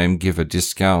to time, give a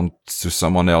discount to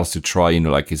someone else to try,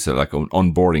 it's like an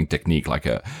onboarding technique, like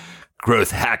a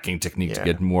growth hacking technique to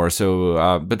get more.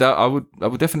 So, but I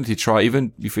would definitely try,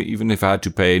 even if I had to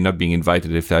pay, not being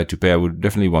invited. If I had to pay, I would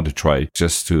definitely want to try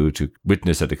just to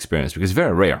witness that experience because it's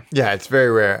very rare. Yeah, it's very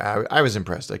rare. I was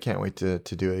impressed. I can't wait to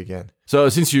do it again. So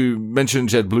since you mentioned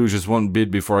JetBlue, just one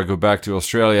bit before I go back to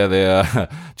Australia,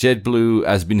 JetBlue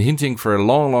has been hinting for a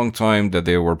long, long time that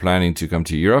they were planning to come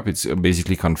to Europe. It's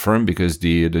basically confirmed because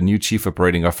the new chief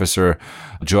operating officer,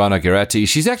 Joanna Garetti,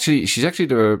 she's actually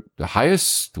the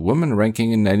highest woman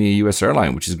ranking in any US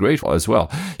airline, which is great as well.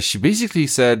 She basically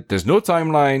said there's no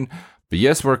timeline, but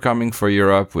yes, we're coming for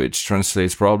Europe, which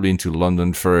translates probably into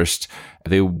London first.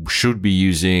 They should be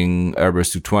using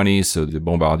Airbus 220, so the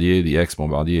Bombardier, the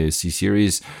ex-Bombardier C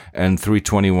series, and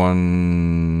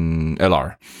 321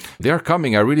 LR. They are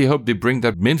coming. I really hope they bring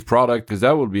that Mint product because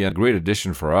that will be a great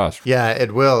addition for us. Yeah,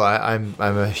 it will. I'm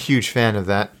a huge fan of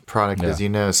that product, as you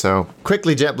know. So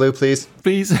quickly, JetBlue, please.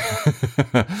 Please.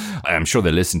 I'm sure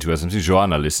they listen to us. I'm sure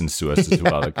Joanna listens to us as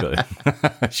well.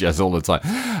 She has all the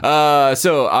time.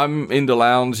 So I'm in the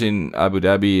lounge in Abu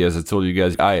Dhabi, as I told you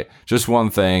guys. Just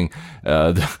one thing.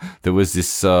 There was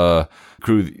this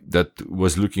crew that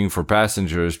was looking for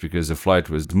passengers because the flight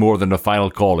was more than a final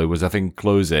call. It was, I think,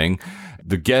 closing.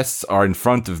 The guests are in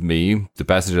front of me, the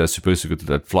passenger that's supposed to go to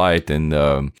that flight,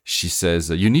 and she says,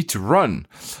 you need to run.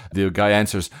 The guy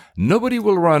answers, nobody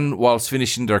will run whilst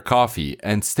finishing their coffee,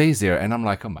 and stays there. And I'm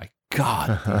like, oh my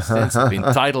God, the sense of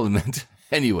entitlement.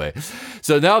 Anyway,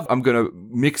 so now I'm going to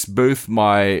mix both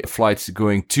my flights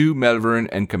going to Melbourne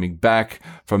and coming back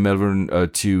from Melbourne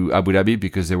to Abu Dhabi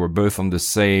because they were both on the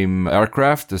same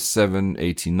aircraft, the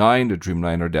 789, the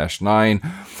Dreamliner-9.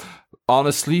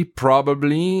 Honestly,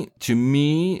 probably, to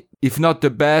me, if not the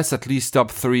best, at least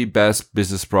top 3 best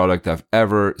business product I've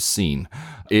ever seen.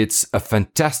 It's a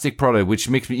fantastic product, which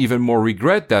makes me even more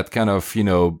regret that kind of,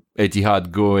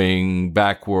 Etihad going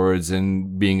backwards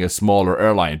and being a smaller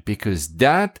airline, because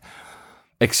that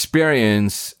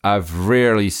experience I've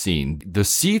rarely seen. The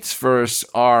seats first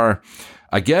are,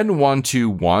 again,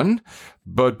 1-to-1.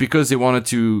 But because they wanted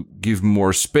to give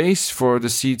more space for the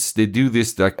seats, they do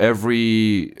this, like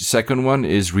every second one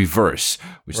is reverse,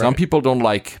 which some people don't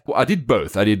like. Well, I did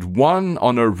both. I did one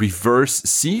on a reverse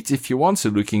seat, if you want, so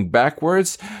looking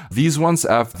backwards. These ones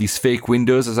have these fake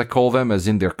windows, as I call them, as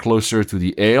in they're closer to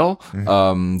the aisle.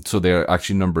 So they're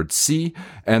actually numbered C.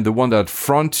 And the one that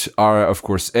front are, of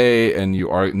course, A, and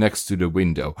you are next to the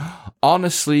window.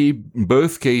 Honestly, in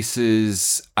both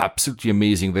cases, absolutely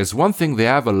amazing. There's one thing, they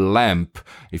have a lamp.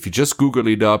 If you just Google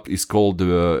it up, it's called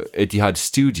the Etihad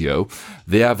Studio.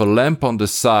 They have a lamp on the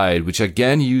side, which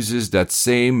again uses that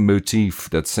same motif,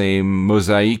 that same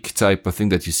mosaic type of thing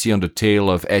that you see on the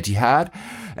tail of Etihad.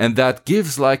 And that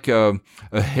gives like a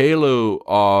halo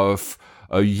of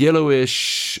a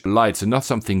yellowish light, so not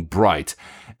something bright.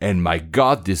 And my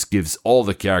God, this gives all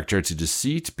the character to the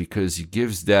seat because it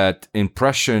gives that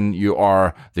impression you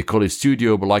are, they call it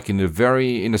studio, but like in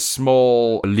a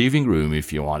small living room,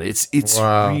 if you want. It's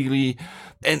really,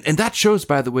 and that shows,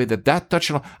 by the way, that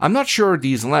touch. I'm not sure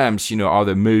these lamps, are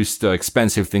the most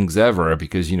expensive things ever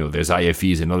because, there's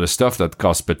IFEs and other stuff that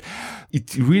cost, but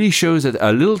it really shows that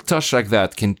a little touch like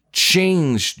that can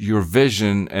change your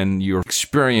vision and your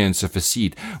experience of a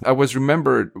seat. I was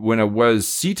remembered when I was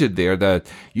seated there that,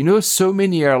 so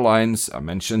many airlines, I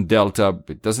mentioned Delta, but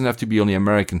it doesn't have to be only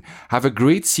American, have a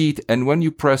great seat. And when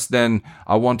you press then,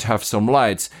 I want to have some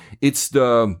lights, it's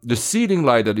the seating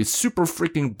light that is super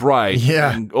freaking bright.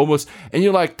 Yeah. And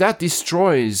you're like, that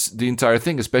destroys the entire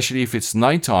thing, especially if it's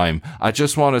nighttime. I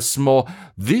just want a small,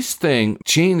 this thing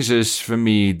changes for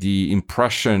me the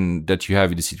impression that you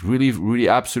have in the seat. Really, really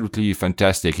absolutely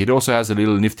fantastic. It also has a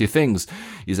little nifty things,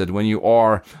 is that when you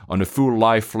are on a full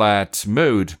lie flat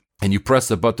mode, and you press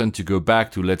the button to go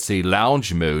back to, let's say,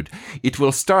 lounge mode, it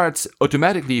will start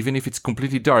automatically, even if it's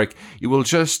completely dark. It will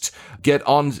just get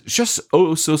on just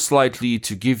so slightly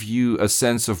to give you a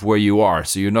sense of where you are,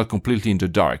 so you're not completely in the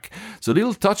dark. So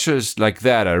little touches like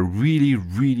that are really,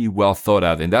 really well thought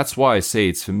out. And that's why I say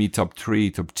it's, for me, top 3,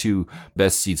 top 2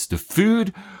 best seats. The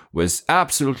food was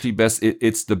absolutely best.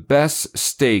 It's the best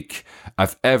steak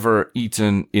I've ever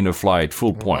eaten in a flight,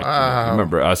 full point. Wow.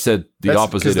 Remember, I said the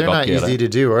opposite about they're not easy to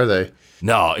do, are they?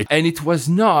 No, and it was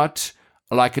not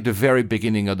like at the very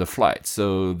beginning of the flight.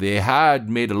 So they had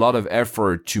made a lot of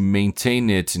effort to maintain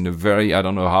it in a very, I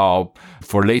don't know how,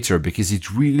 for later, because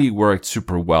it really worked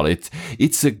super well.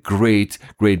 It's a great,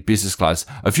 great business class.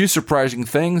 A few surprising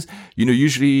things,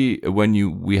 usually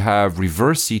when we have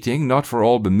reverse seating, not for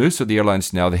all, but most of the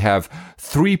airlines now, they have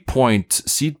 3-point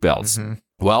seat belts.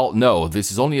 Well, no,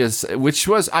 this is only which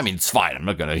was, I mean, it's fine. I'm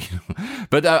not gonna,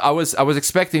 but I was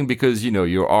expecting, because,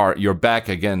 you're back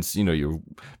against, you're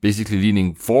basically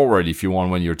leaning forward if you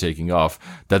want when you're taking off,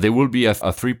 that there will be a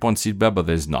 3-point seatbelt, but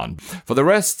there's none. For the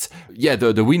rest, yeah,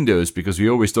 the windows, because we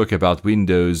always talk about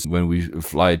windows when we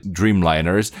fly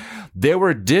Dreamliners, they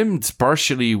were dimmed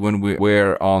partially when we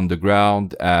were on the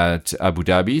ground at Abu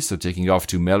Dhabi, so taking off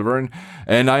to Melbourne.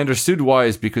 And I understood why,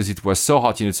 is because it was so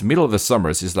hot. It's the middle of the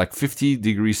summer. So it's like 50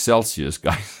 degrees Celsius,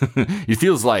 guys. It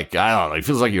feels like, I don't know, it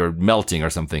feels like you're melting or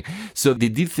something. So they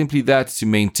did simply that to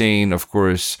maintain, of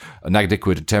course, an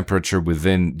adequate temperature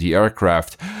within the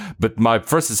aircraft. But my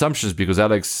first assumption is, because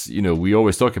Alex, we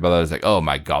always talk about that, it's like, oh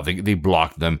my God, they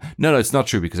blocked them. No, it's not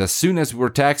true, because as soon as we were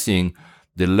taxiing,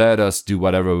 they let us do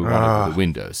whatever we wanted with the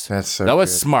windows. That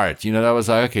was smart. That was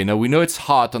like, okay, now we know it's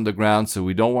hot on the ground, so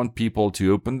we don't want people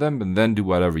to open them, and then do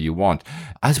whatever you want.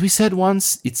 As we said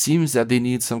once, it seems that they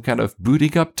need some kind of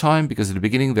booting up time, because at the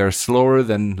beginning they're slower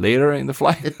than later in the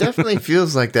flight. It definitely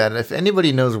feels like that. If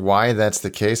anybody knows why that's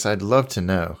the case, I'd love to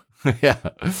know. Yeah.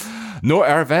 No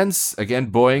air vents. Again,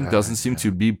 Boeing doesn't seem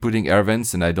to be putting air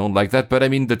vents, and I don't like that. But I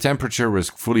mean, the temperature was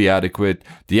fully adequate.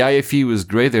 The IFE was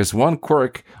great. There's one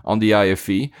quirk on the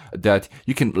IFE that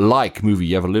you can like movie.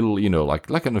 You have a little,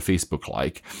 like on a Facebook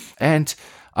like. And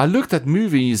I looked at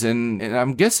movies, and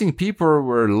I'm guessing people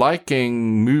were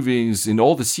liking movies in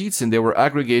all the seats, and they were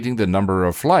aggregating the number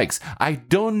of likes. I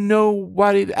don't know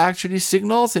what it actually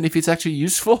signals and if it's actually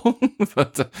useful,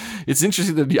 but it's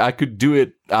interesting that I could do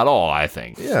it at all, I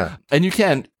think. Yeah. And you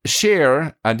can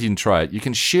share, I didn't try it, you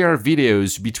can share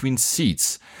videos between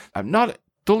seats. I'm not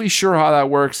totally sure how that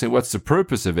works and what's the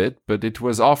purpose of it, but it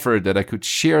was offered that I could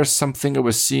share something I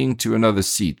was seeing to another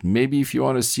seat. Maybe if you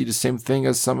want to see the same thing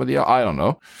as somebody else, I don't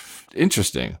know.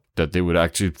 Interesting that they would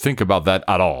actually think about that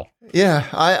at all. Yeah,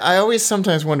 I always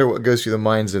sometimes wonder what goes through the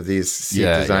minds of these seat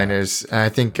designers. Yeah. I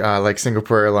think like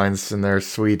Singapore Airlines and their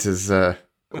suites is, what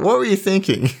were you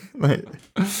thinking?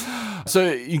 So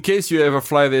in case you ever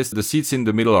fly this, the seats in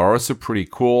the middle are also pretty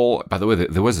cool. By the way,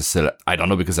 there was I don't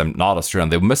know, because I'm not Australian,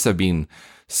 there must have been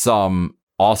some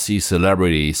Aussie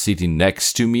celebrity sitting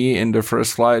next to me in the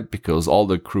first flight, because all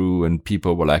the crew and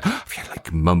people were like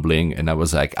mumbling. And I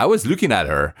was looking at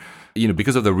her,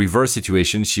 because of the reverse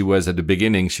situation. She was at the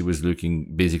beginning, she was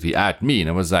looking basically at me, and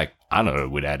I was like, I don't know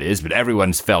what that is, but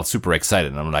everyone felt super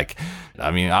excited. And I'm like,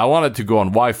 I wanted to go on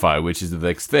Wi-Fi, which is the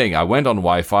next thing. I went on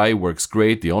Wi-Fi, works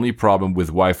great. The only problem with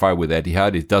Wi-Fi with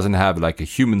Etihad, it doesn't have like a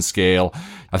human scale.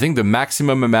 I think the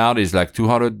maximum amount is like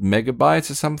 200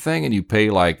 megabytes or something, and you pay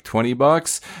like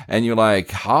 $20, and you're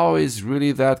like, how is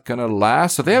really that gonna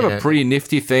last? So they have a pretty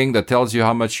nifty thing that tells you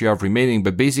how much you have remaining,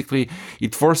 but basically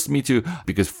it forced me to,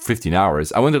 because 15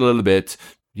 hours, I went a little bit,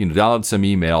 download some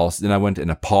emails, then I went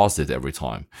and I paused it every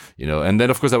time, and then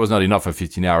of course that was not enough for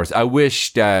 15 hours. I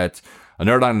wish that an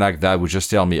airline like that would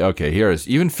just tell me, okay, here's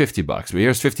even $50, but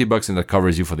here's $50 and that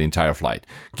covers you for the entire flight.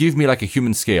 Give me like a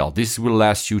human scale. This will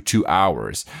last you 2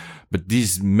 hours. But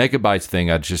these megabytes thing,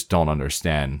 I just don't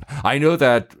understand. I know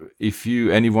that if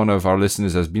any one of our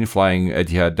listeners has been flying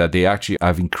Etihad, that they actually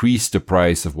have increased the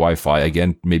price of Wi-Fi,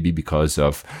 again, maybe because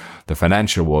of the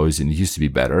financial woes, and it used to be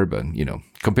better. But,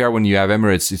 compare when you have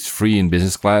Emirates, it's free in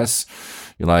business class.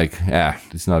 You're like,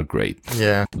 it's not great.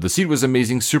 Yeah. The seat was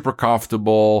amazing, super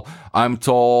comfortable. I'm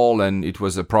tall, and it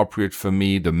was appropriate for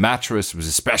me. The mattress was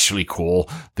especially cool.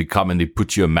 They come and they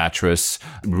put you a mattress,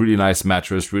 really nice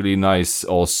mattress, really nice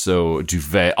also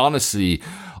duvet. Honestly,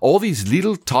 all these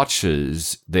little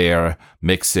touches there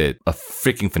makes it a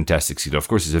freaking fantastic seat. Of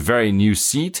course, it's a very new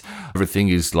seat. Everything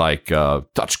is like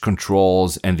touch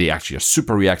controls, and they actually are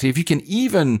super reactive. You can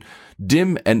even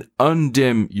dim and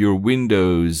undim your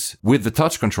windows with the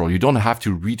touch control. You don't have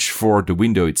to reach for the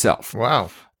window itself.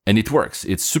 Wow. And it works.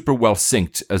 It's super well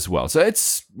synced as well. So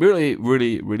it's really,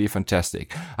 really, really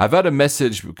fantastic. I've had a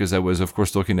message, because I was, of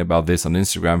course, talking about this on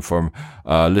Instagram, from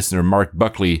listener Mark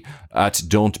Buckley at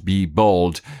Don't Be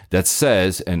Bold, that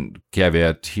says, and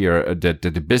caveat here, that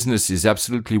the business is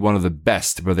absolutely one of the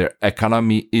best, but their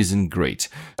economy isn't great.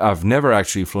 I've never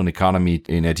actually flown economy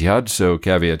in Etihad, so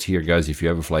caveat here, guys, if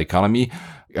you ever fly economy.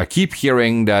 I keep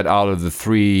hearing that out of the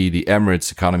three, the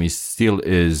Emirates economy still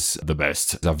is the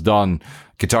best. I've done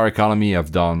Qatar economy,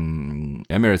 I've done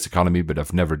Emirates economy, but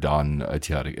I've never done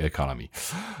Etihad economy.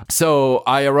 So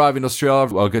I arrive in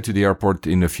Australia. I'll get to the airport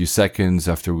in a few seconds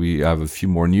after we have a few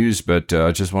more news, but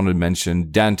I just wanted to mention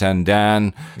Dan and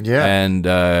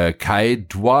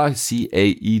Caedwa,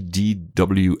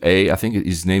 Caedwa. I think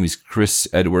his name is Chris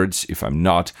Edwards, if I'm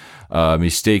not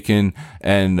mistaken.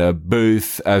 And both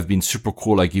have been super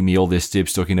cool, like give me all these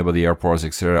tips, talking about the airports,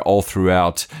 etc., all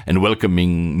throughout, and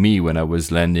welcoming me when I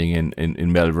was landing in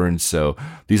Melbourne. So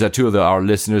these are two of our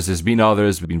listeners. There's been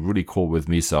others who've been really cool with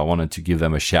me, so I wanted to give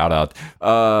them a shout out.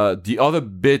 The other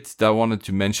bit that I wanted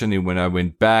to mention is when I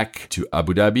went back to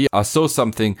Abu Dhabi, I saw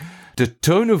something. The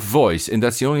tone of voice, and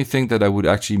that's the only thing that I would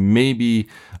actually maybe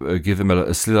give them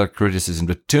a slight criticism.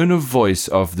 The tone of voice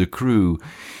of the crew,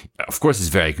 of course, is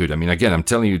very good. I mean, again, I'm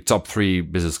telling you, top 3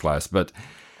 business class, but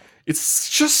it's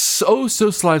just so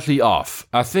slightly off.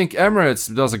 I think Emirates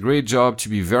does a great job to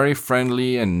be very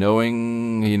friendly and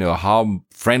knowing, how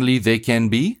friendly they can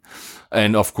be.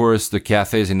 And of course, the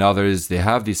Cathays and others, they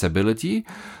have this ability.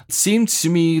 It seemed to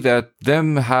me that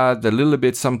them had a little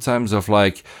bit sometimes of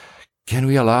like, can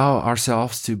we allow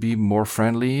ourselves to be more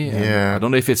friendly? Yeah. I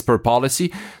don't know if it's per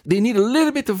policy. They need a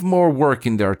little bit of more work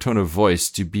in their tone of voice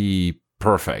to be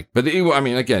perfect. But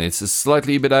again, it's a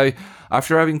slightly, but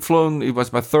after having flown, it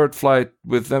was my 3rd flight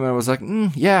with them. I was like,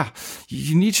 yeah,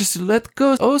 you need just to let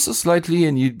go also slightly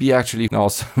and you'd be actually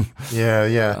awesome.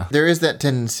 Yeah. There is that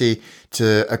tendency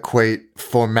to equate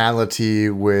formality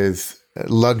with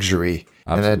luxury.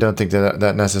 Absolutely. And I don't think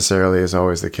that necessarily is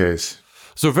always the case.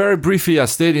 So very briefly, I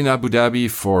stayed in Abu Dhabi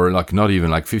for not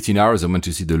even 15 hours. I went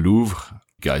to see the Louvre.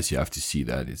 Guys, you have to see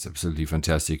that. It's absolutely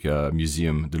fantastic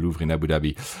museum, the Louvre in Abu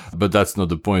Dhabi. But that's not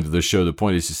the point of the show. The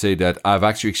point is to say that I've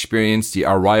actually experienced the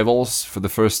arrivals for the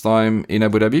first time in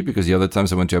Abu Dhabi, because the other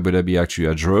times I went to Abu Dhabi, actually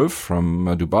I drove from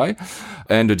Dubai.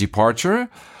 And the departure,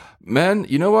 man,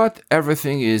 you know what?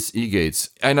 Everything is e-gates.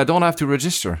 And I don't have to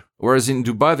register. Whereas in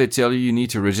Dubai, they tell you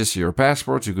need to register your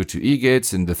passport to go to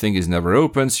e-gates, and the thing is never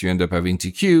open, so you end up having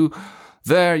to queue.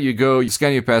 There you go, you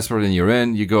scan your passport and you're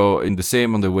in. You go in the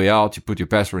same on the way out, you put your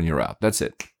passport and you're out. That's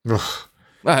it.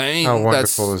 How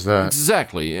wonderful is that?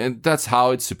 Exactly. And that's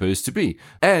how it's supposed to be.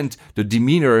 And the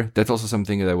demeanor, that's also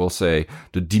something that I will say,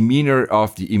 the demeanor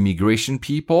of the immigration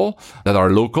people that are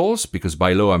locals, because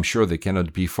by law, I'm sure they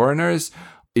cannot be foreigners,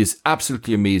 is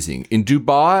absolutely amazing. In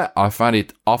Dubai, I find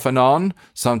it off and on.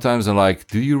 Sometimes I'm like,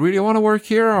 do you really want to work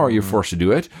here, or are you forced to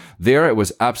do it? There, it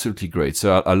was absolutely great.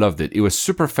 So I loved it. It was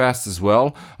super fast as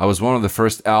well. I was one of the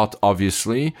first out,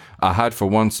 obviously. I had for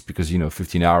once, because,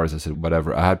 15 hours, I said,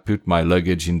 whatever. I had put my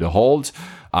luggage in the hold.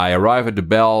 I arrive at the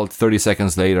bell. 30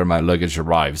 seconds later, my luggage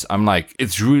arrives. I'm like,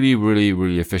 it's really, really,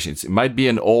 really efficient. It might be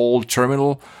an old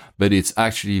terminal, but it's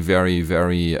actually very,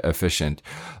 very efficient.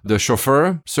 The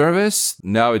chauffeur service,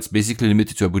 now it's basically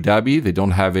limited to Abu Dhabi. They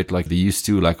don't have it like they used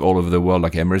to, like all over the world,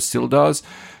 like Emirates still does.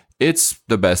 It's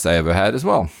the best I ever had as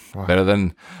well. Wow. Better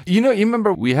than, you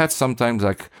remember we had sometimes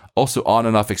also on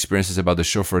and off experiences about the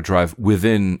chauffeur drive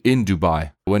in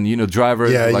Dubai. When,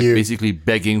 drivers basically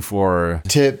begging for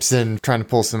tips and trying to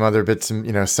pull some other bits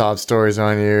and, sob stories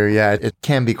on you. Yeah, it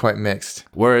can be quite mixed.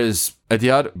 Whereas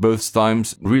Etihad, both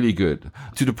times, really good.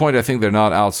 To the point, I think they're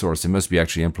not outsourced. They must be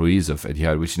actually employees of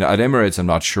Etihad, which at Emirates, I'm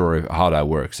not sure how that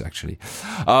works, actually.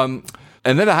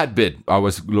 And then I had bid. I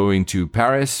was going to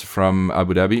Paris from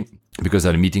Abu Dhabi because I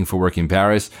had a meeting for work in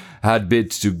Paris. I had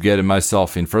bid to get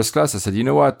myself in first class. I said, you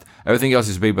know what? Everything else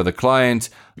is paid by the client.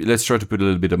 Let's try to put a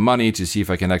little bit of money to see if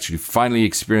I can actually finally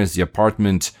experience the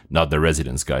apartment, not the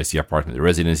residence, guys, the apartment. The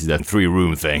residence is that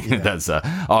 3-room thing. Yeah. That's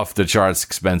off the charts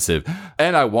expensive.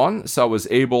 And I won. So I was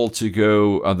able to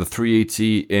go on the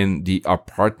 380 in the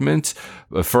apartment.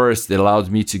 First, it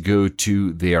allowed me to go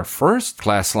to their first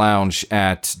class lounge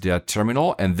at the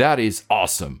terminal. And that is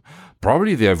awesome.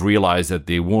 Probably they have realized that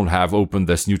they won't have opened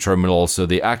this new terminal, so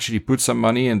they actually put some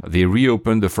money and they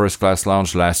reopened the first class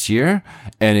lounge last year,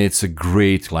 and it's a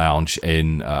great lounge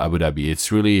in Abu Dhabi.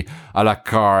 It's really a la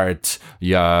carte.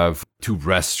 You have 2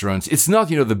 restaurants. It's not,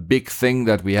 the big thing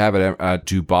that we have at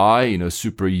Dubai,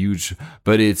 super huge,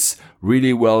 but it's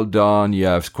really well done. You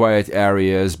have quiet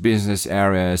areas, business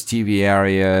areas, TV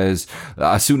areas.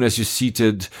 As soon as you're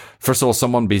seated, first of all,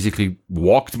 someone basically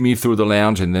walked me through the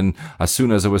lounge, and then as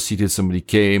soon as I was seated, somebody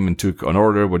came and took an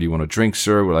order. What do you want to drink,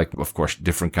 sir? We're like, of course,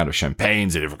 different kind of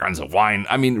champagnes and different kinds of wine.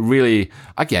 I mean, really,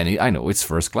 again, I know it's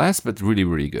first class, but really,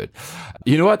 really good.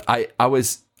 You know what? I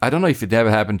don't know if it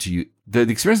ever happened to you. The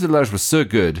experience at the lounge was so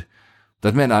good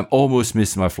that, man, I almost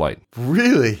missed my flight.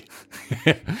 Really?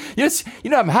 Yes.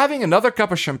 I'm having another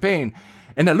cup of champagne,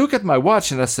 and I look at my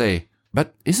watch and I say,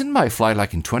 but isn't my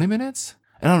flight in 20 minutes?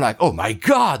 And I'm like, oh my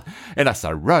God. And I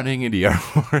start running in the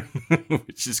airport,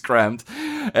 which is cramped.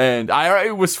 And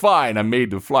it was fine. I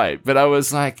made the flight. But I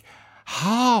was like,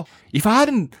 how? If I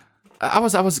hadn't, I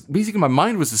was basically, my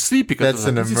mind was asleep because that's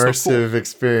an immersive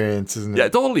experience, isn't it? Yeah,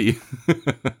 totally.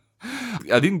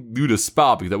 I didn't do the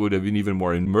spa because that would have been even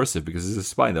more immersive because there's a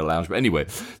spa in the lounge. But anyway,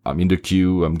 I'm in the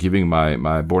queue. I'm giving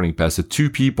my boarding pass to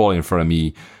 2 people in front of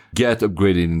me. Get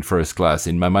upgraded in first class.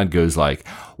 And my mind goes like,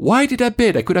 why did I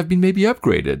bid? I could have been maybe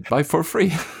upgraded for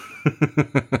free.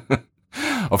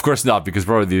 Of course not, because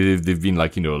probably they've been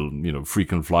like,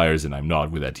 frequent flyers, and I'm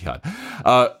not with Etihad.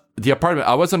 The apartment,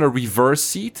 I was on a reverse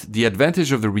seat. The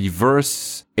advantage of the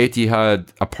reverse Etihad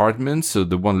apartment, so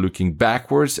the one looking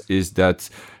backwards, is that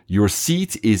your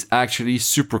seat is actually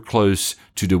super close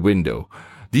to the window.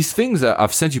 These things,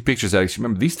 I've sent you pictures, Alex.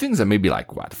 Remember, these things are maybe like,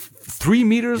 3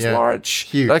 meters large?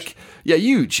 Huge.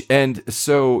 Huge. And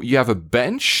so you have a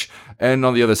bench, and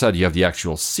on the other side, you have the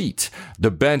actual seat.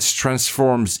 The bench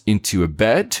transforms into a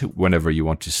bed whenever you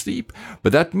want to sleep.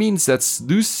 But that means that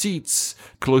those seats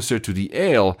closer to the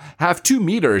aisle have 2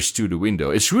 meters to the window.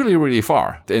 It's really, really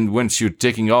far. And once you're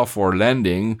taking off or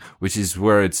landing, which is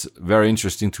where it's very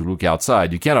interesting to look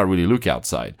outside, you cannot really look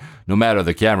outside, no matter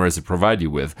the cameras they provide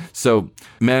you with. So,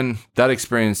 man, that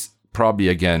experience probably,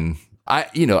 again,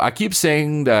 I keep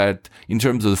saying that in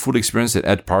terms of the full experience that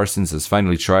Ed Parsons has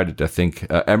finally tried it. I think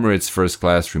Emirates first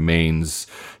class remains,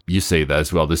 you say that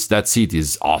as well. That seat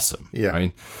is awesome. Yeah.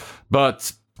 Right?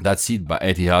 But that seat by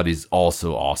Etihad is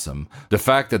also awesome. The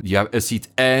fact that you have a seat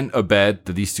and a bed,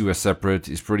 that these two are separate,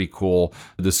 is pretty cool.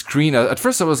 The screen, at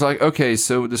first I was like, okay,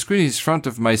 so the screen is in front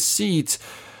of my seat,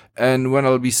 and when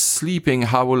I'll be sleeping,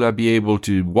 how will I be able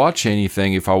to watch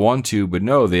anything if I want to? But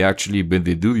no, when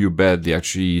they do your bed, they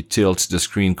actually tilt the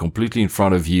screen completely in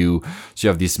front of you. So you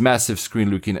have this massive screen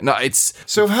looking at,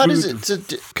 So how does it,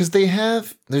 because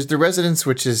there's the residence,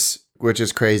 which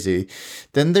is crazy.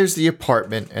 Then there's the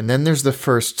apartment, and then there's the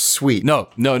first suite. No,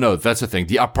 that's the thing.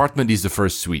 The apartment is the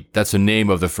first suite. That's the name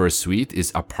of the first suite,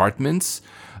 is apartments.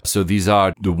 So these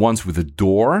are the ones with a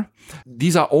door.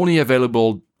 These are only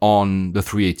available on the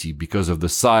 380 because of the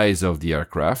size of the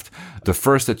aircraft. The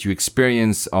first that you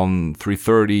experience on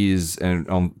 330s and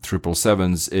on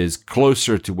 777s is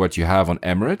closer to what you have on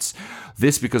Emirates.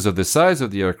 This, because of the size of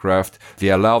the aircraft, they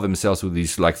allow themselves with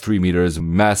these like 3 meters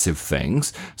massive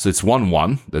things. So it's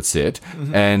 1-1, that's it.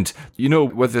 Mm-hmm. And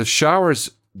with the showers,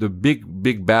 the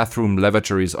big bathroom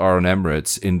lavatories are on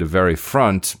Emirates in the very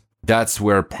front. That's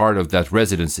where part of that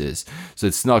residence is. So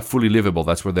it's not fully livable.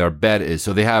 That's where their bed is.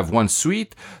 So they have one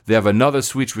suite, they have another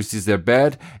suite, which is their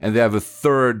bed, and they have a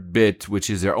third bit, which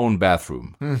is their own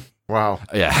bathroom. Wow.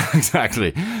 Yeah,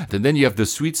 exactly. And then you have the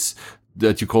suites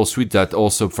that you call suite that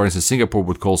also, for instance, Singapore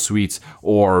would call suites,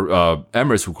 or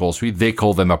Emirates would call suite. They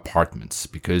call them apartments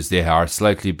because they are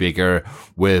slightly bigger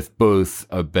with both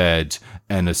a bed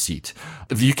and a seat.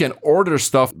 You can order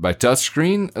stuff by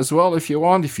touchscreen as well if you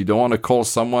want. If you don't want to call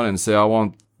someone and say, I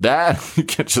want that, you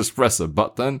can just press a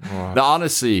button. Wow. Now,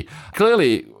 honestly,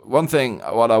 clearly, one thing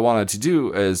what I wanted to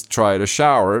do is try the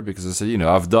shower because I said,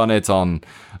 I've done it on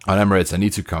Emirates. I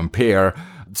need to compare.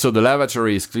 So the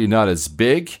lavatory is clearly not as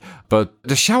big, but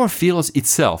the shower feels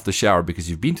itself, because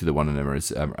you've been to the one in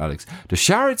Emirates, Alex, the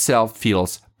shower itself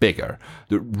feels bigger.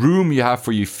 The room you have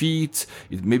for your feet,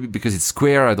 maybe because it's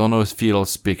square, I don't know, it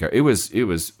feels bigger.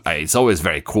 It's always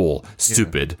very cool,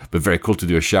 stupid, but very cool to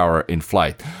do a shower in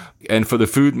flight. And for the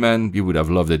food, man, you would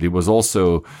have loved it. It was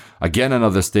also, again,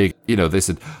 another steak. They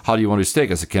said, how do you want your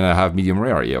steak? I said, can I have medium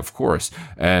rare? Yeah, of course.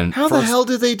 And how the hell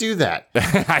do they do that?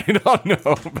 I don't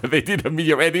know, but they did a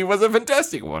medium, and it was a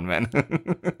fantastic one, man.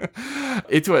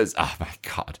 It was, oh my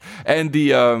God. And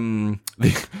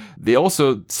they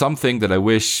also, something that I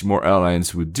wish more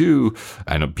airlines would do,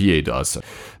 I know BA does,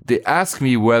 they ask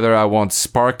me whether I want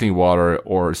sparkling water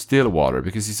or still water,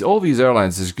 because all these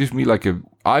airlines just give me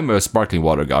I'm a sparkling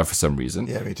water guy for some reason.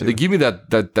 Yeah, me too. And they give me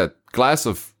that glass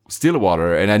of still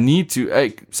water, and I need to,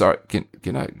 hey, sorry,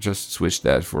 can I just switch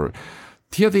that for,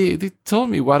 they told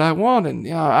me what I want, and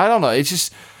I don't know, it's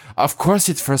just, of course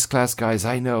it's first class, guys,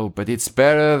 I know, but it's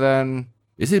better than,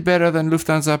 is it better than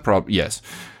Lufthansa? Probably, yes.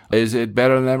 Is it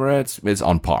better than Emirates? It's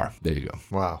on par. There you go.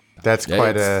 Wow. That's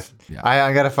quite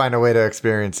I got to find a way to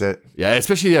experience it. Yeah,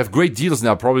 especially they have great deals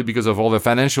now, probably because of all the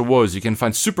financial woes. You can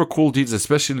find super cool deals,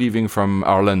 especially leaving from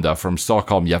Arlanda, from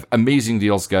Stockholm. You have amazing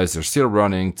deals, guys. They're still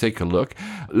running. Take a look.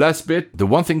 Last bit, the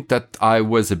one thing that I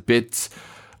was a bit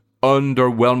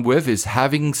underwhelmed with is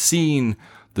having seen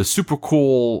the super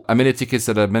cool amenity kits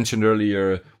that I mentioned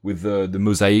earlier with the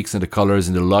mosaics and the colors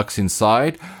and the luxe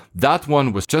inside. That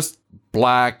one was just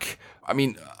black. I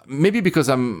mean, maybe because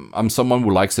I'm someone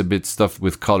who likes a bit stuff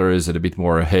with colors and a bit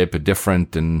more hip,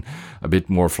 different, and a bit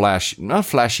more flashy. Not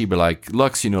flashy, but like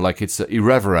lux, like it's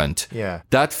irreverent. Yeah.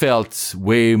 That felt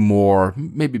way more,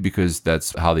 maybe because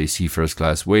that's how they see first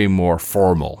class, way more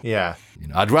formal. Yeah.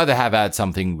 I'd rather have had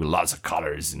something with lots of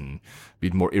colors and a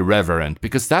bit more irreverent,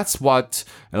 because that's what,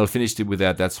 and I'll finish it with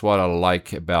that, that's what I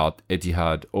like about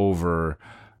Etihad over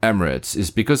Emirates,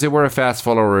 is because they were a fast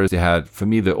follower. They had, for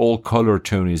me, the old color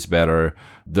tone is better.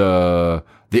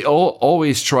 They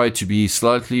always try to be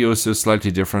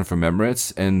slightly different from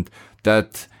Emirates, and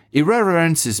that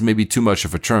irreverence is maybe too much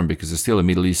of a term because they're still a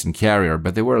Middle Eastern carrier,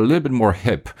 but they were a little bit more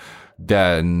hip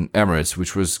than Emirates,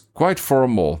 which was quite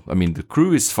formal. I mean, the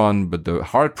crew is fun, but the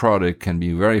hard product can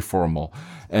be very formal.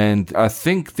 And I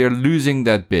think they're losing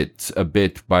that a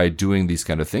bit by doing these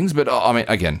kind of things. But I mean,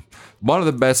 again, one of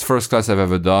the best first class I've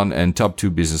ever done, and top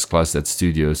 2 business class at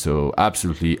Studio. So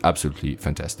absolutely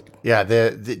fantastic. Yeah,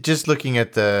 the just looking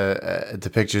at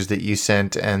the pictures that you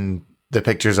sent and the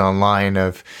pictures online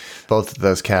of both of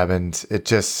those cabins,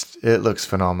 it looks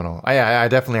phenomenal. I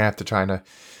definitely have to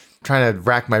trying to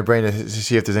rack my brain to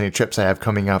see if there's any trips I have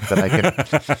coming up that I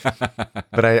can.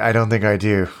 But I don't think I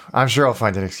do. I'm sure I'll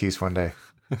find an excuse one day.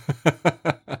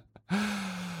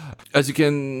 As you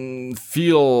can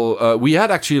feel, we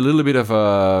had actually a little bit of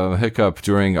a hiccup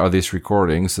during this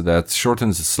recording, so that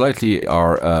shortens slightly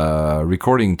our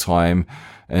recording time.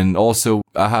 And also,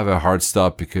 I have a hard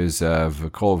stop because I have a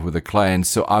call with a client,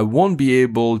 so I won't be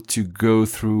able to go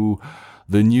through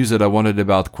the news that I wanted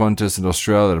about Qantas and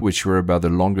Australia, which were about the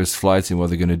longest flights and what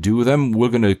they're going to do with them. We're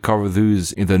going to cover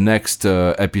those in the next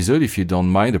episode, if you don't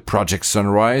mind. The Project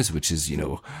Sunrise, which is,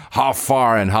 how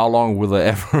far and how long will they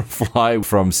ever fly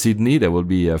from Sydney? That will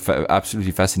be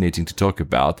absolutely fascinating to talk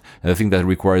about. And I think that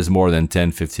requires more than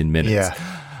 10, 15 minutes. Yeah.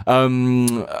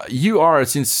 You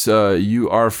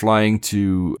are flying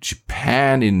to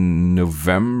Japan in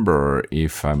November,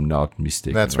 if I'm not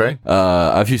mistaken. That's right.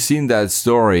 Have you seen that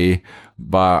story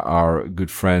by our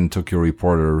good friend, Tokyo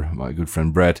Reporter, my good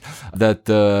friend Brett, that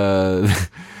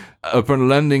upon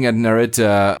landing at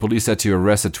Narita, police had to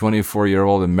arrest a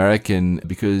 24-year-old American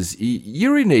because he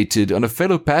urinated on a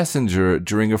fellow passenger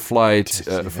during a flight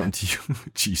from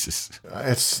Jesus.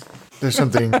 There's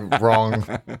something wrong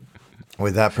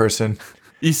with that person.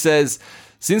 He says,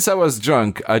 "Since I was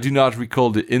drunk, I do not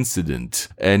recall the incident,"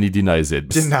 and he denies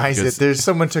it. There's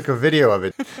someone took a video of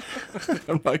it.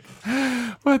 I'm like,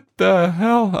 what the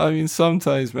hell? I mean,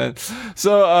 sometimes, man.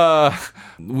 So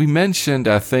we mentioned,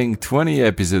 I think, 20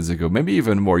 episodes ago, maybe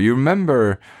even more. You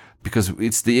remember, because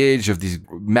it's the age of these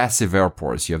massive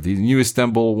airports. You have the new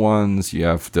Istanbul ones, you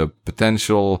have the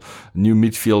potential new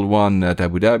midfield one at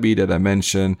Abu Dhabi that I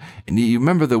mentioned, and you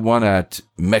remember the one at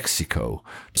Mexico,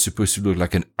 supposed to look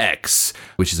like an X,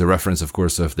 which is a reference, of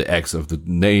course, of the X of the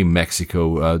name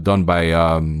Mexico, done by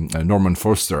Norman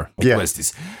Foster. Yeah.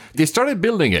 They started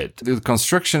building it. The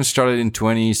construction started in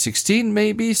 2016,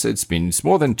 maybe, so it's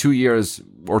more than 2 years,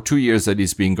 or 2 years that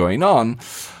it's been going on.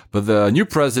 But the new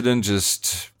president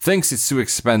just thinks it's too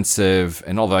expensive.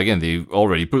 And although, again, they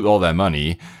already put all that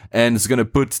money, and it's going to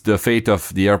put the fate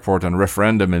of the airport on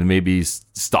referendum and maybe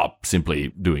stop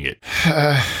simply doing it.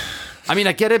 I mean,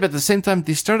 I get it, but at the same time,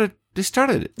 they started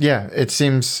it. Yeah, it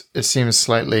seems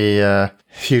slightly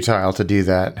futile to do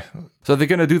that. So they're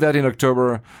going to do that in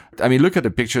October. I mean, look at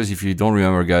the pictures if you don't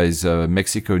remember, guys.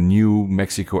 New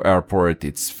Mexico airport.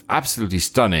 It's absolutely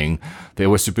stunning. There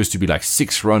was supposed to be like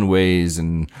 6 runways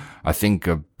and I think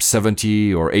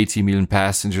 70 or 80 million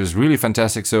passengers. Really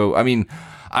fantastic. So, I mean,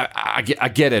 I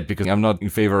get it because I'm not in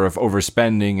favor of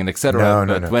overspending and etc.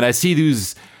 No. When I see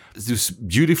these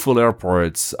beautiful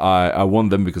airports, I want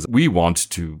them because we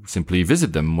want to simply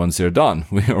visit them once they're done.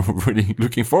 We are really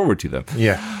looking forward to them.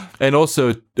 Yeah. And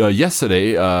also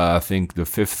yesterday, I think the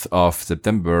 5th of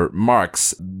September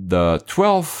marks the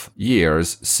 12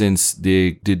 years since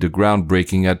they did the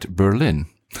groundbreaking at Berlin.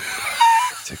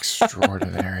 It's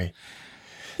extraordinary.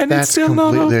 And That's it's still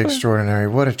completely not extraordinary.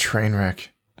 What a train wreck.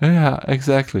 Yeah,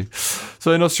 exactly.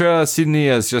 So in Australia, Sydney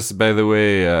has just, by the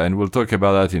way, and we'll talk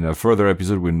about that in a further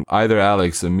episode when either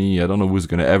Alex or me, I don't know who's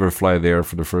going to ever fly there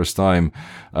for the first time.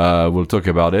 We'll talk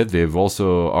about it. They've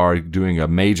also are doing a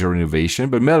major renovation,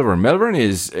 but Melbourne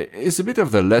is a bit of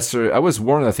the lesser. I was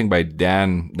warned, I think, by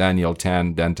Dan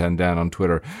on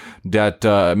Twitter that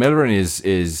Melbourne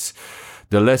is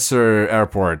the lesser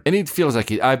airport. And it feels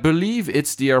like it. I believe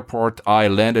it's the airport I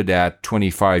landed at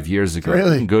 25 years ago.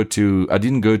 Really? I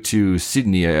didn't go to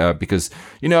Sydney because,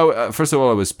 first of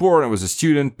all, I was poor. I was a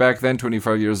student back then,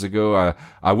 25 years ago.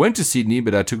 I went to Sydney,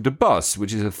 but I took the bus,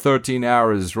 which is a 13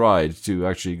 hours ride to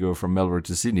actually go from Melbourne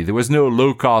to Sydney. There was no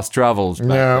low-cost travels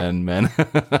back then, man.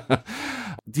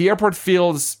 The airport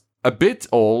feels a bit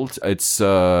old. It's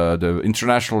the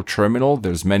international terminal.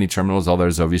 There's many terminals.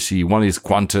 Others, obviously, one is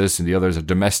Qantas and the others are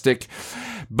domestic.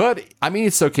 But, I mean,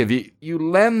 it's okay. You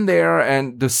land there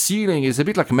and the ceiling is a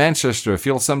bit like Manchester. It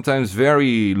feels sometimes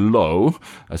very low,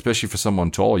 especially for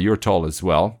someone tall. You're tall as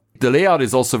well. The layout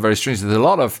is also very strange. There's a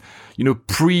lot of,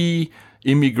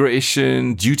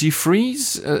 pre-immigration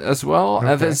duty-frees as well.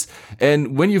 Okay.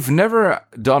 And when you've never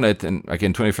done it, and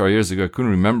again, 25 years ago, I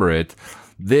couldn't remember it,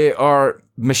 there are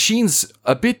machines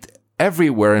a bit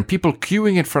everywhere and people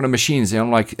queuing in front of machines. And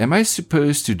I'm like, am I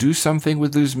supposed to do something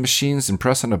with those machines and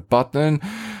press on a button?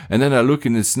 And then I look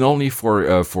and it's only for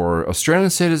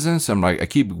Australian citizens. I'm like, I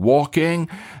keep walking.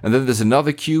 And then there's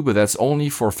another queue, but that's only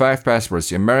for 5 passports.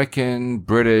 The American,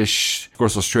 British, of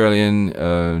course, Australian,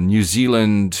 New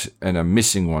Zealand, and I'm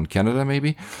missing one, Canada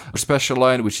maybe. A special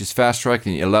line, which is fast track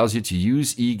and it allows you to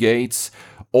use e-gates.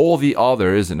 All the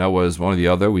others, and I was one of the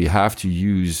other, we have to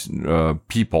use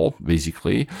people,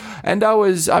 basically. And that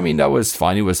was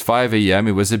fine. It was 5 a.m.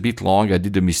 It was a bit long. I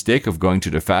did the mistake of going to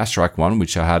the fast track one,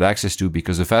 which I had access to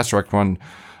because the fast track one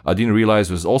I didn't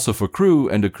realize was also for crew,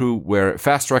 and the crew were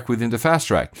fast track within the fast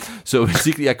track. So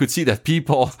basically, I could see that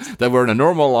people that were in a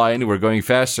normal line were going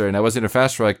faster, and I was in a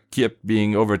fast track, kept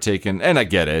being overtaken, and I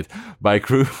get it, by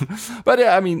crew. But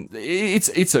yeah, I mean,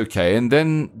 it's okay. And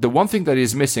then the one thing that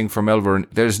is missing from Melbourne,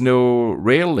 there's no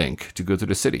rail link to go to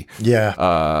the city.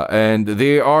 Yeah. And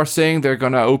they are saying they're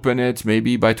going to open it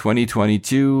maybe by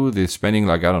 2022. They're spending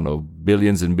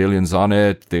billions and billions on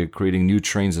it. They're creating new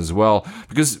trains as well,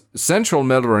 because central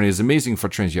Melbourne is amazing for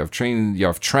trains. You have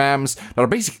trams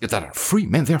that are free.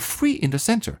 Man, they're free in the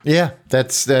center. Yeah,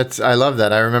 that's I love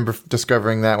that. I remember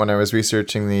discovering that when I was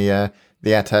researching the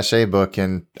attaché book,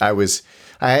 and I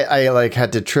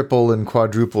had to triple and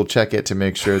quadruple check it to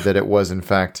make sure that it was in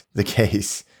fact the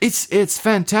case. It's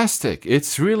fantastic.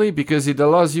 It's really because it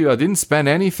allows you. I didn't spend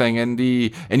anything, and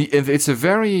it's a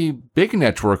very big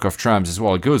network of trams as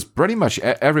well. It goes pretty much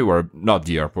everywhere. Not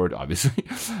the airport, obviously.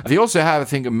 They also have, I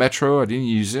think, a metro. I didn't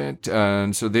use it,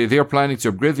 and so they are planning to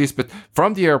upgrade this. But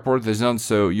from the airport, there's none.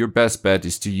 So your best bet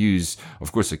is to use,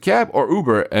 of course, a cab or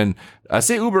Uber. And I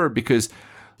say Uber because,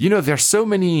 there's so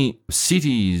many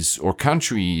cities or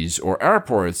countries or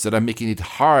airports that are making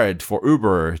it hard for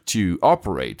Uber to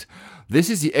operate. This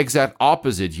is the exact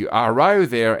opposite. You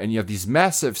arrive there and you have these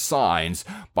massive signs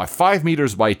by 5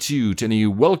 meters by 2 telling you,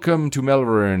 welcome to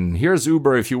Melbourne. Here's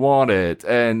Uber if you want it.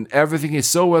 And everything is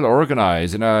so well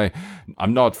organized. And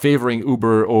I'm not favoring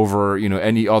Uber over,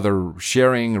 any other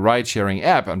ride-sharing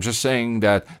app. I'm just saying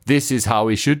that this is how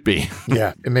it should be.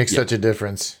 Yeah, it makes such a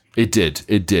difference. It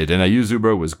did. And I used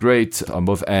Uber. It was great on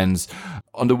both ends.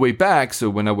 On the way back, so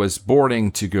when I was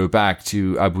boarding to go back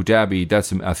to Abu Dhabi,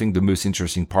 that's, I think, the most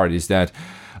interesting part is that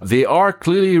they are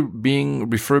clearly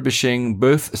refurbishing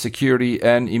both security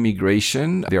and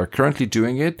immigration. They are currently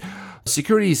doing it.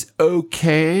 Security is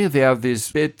okay. They have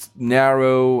this bit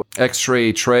narrow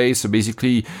X-ray tray. So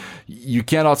basically, you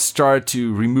cannot start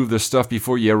to remove the stuff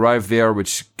before you arrive there,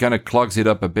 which kind of clogs it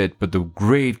up a bit. But the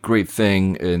great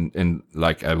thing in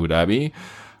like Abu Dhabi,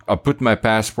 I put my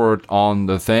passport on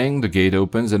the thing, the gate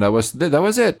opens, and that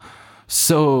was it.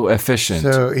 So efficient.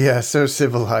 So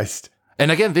civilized.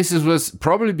 And again, this was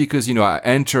probably because, I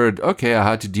entered, I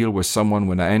had to deal with someone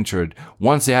when I entered.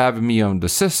 Once they have me on the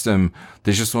system,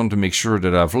 they just want to make sure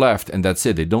that I've left, and that's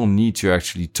it. They don't need to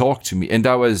actually talk to me. And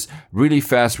that was really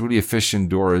fast, really efficient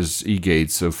doors,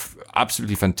 e-gates, so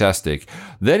absolutely fantastic.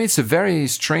 Then it's a very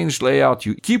strange layout.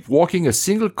 You keep walking a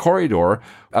single corridor.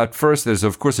 At first, there's,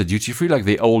 of course, a duty-free, like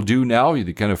they all do now.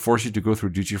 They kind of force you to go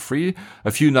through duty-free,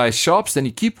 a few nice shops. Then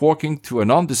you keep walking to a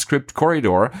nondescript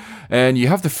corridor, and you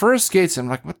have the first gates. I'm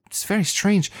like, what? It's very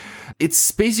strange.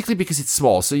 It's basically because it's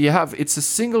small. So it's a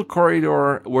single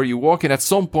corridor where you walk, and at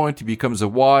some point it becomes a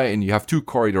Y, and you have 2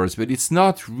 corridors, but it's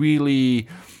not really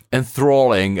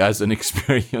enthralling as an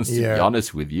experience, to be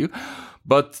honest with you.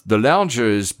 But the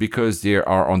loungers, because they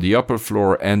are on the upper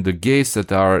floor, and the gates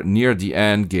that are near the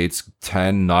end, gates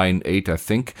 10, 9, 8, I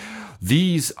think,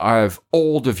 these have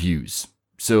all the views.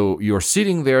 So you're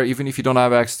sitting there, even if you don't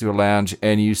have access to a lounge,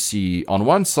 and you see on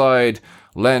one side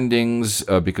landings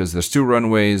because there's 2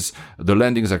 runways. The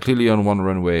landings are clearly on one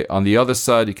runway. On the other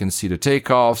side, you can see the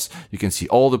takeoffs. You can see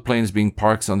all the planes being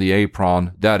parked on the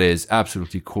apron. That is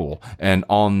absolutely cool. And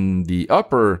on the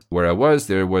upper where I was,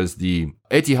 there was the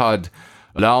Etihad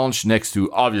lounge next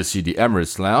to obviously the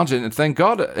Emirates lounge. And thank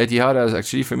God Etihad is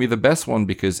actually for me the best one,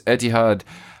 because Etihad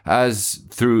has,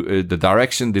 through the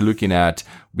direction they're looking at,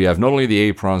 we have not only the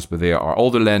aprons, but there are all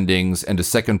the landings and the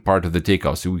second part of the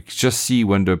takeoff. So we just see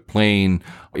when the plane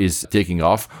is taking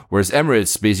off, whereas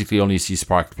Emirates basically only sees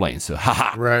parked planes. So,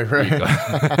 haha. Right.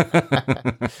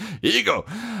 Here you go.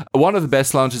 One of the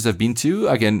best lounges I've been to.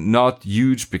 Again, not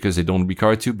huge because they don't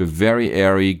require to, but very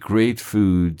airy, great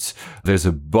foods. There's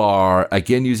a bar,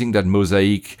 again, using that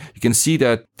mosaic. You can see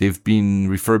that they've been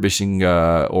refurbishing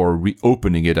or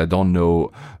reopening it. I don't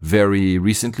know, very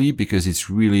recently, because it's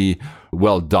really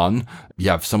well done. You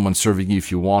have someone serving you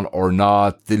if you want or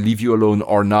not. They leave you alone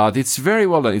or not. It's very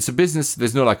well done. It's a business.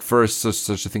 There's no like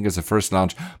such a thing as a first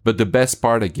lounge. But the best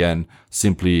part, again,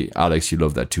 simply, Alex, you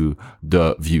love that too.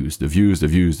 The views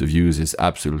is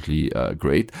absolutely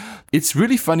great. It's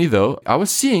really funny though. I was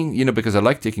seeing, because I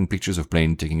like taking pictures of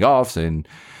plane taking off, and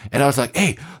I was like,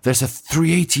 hey, there's a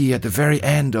 380 at the very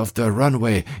end of the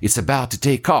runway. It's about to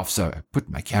take off. So I put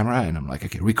my camera and I'm like,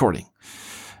 okay, recording.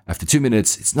 After 2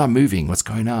 minutes, it's not moving. What's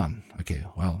going on? Okay,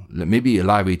 well, maybe a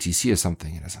live ATC or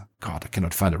something. And I said, God, I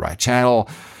cannot find the right channel.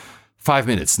 5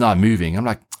 minutes, not moving. I'm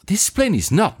like, this plane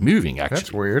is not moving, actually.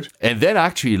 That's weird. And then I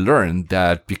actually learned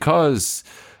that because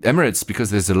Emirates,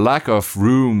 because there's a lack of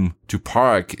room to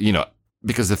park,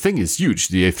 because the thing is huge,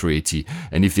 the A380.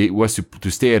 And if it was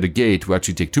to stay at a gate, would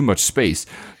actually take too much space.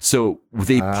 So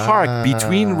they park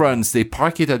between runs. They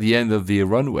park it at the end of the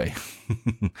runway.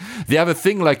 They have a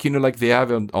thing like they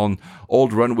have on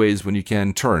old runways when you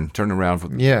can turn around for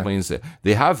planes.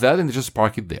 They have that and they just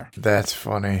park it there. That's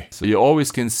funny. So you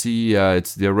always can see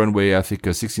it's the runway, I think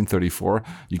 1634.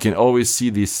 You can always see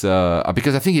this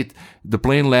because I think the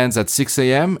plane lands at 6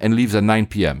 a.m. and leaves at 9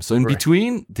 p.m. So in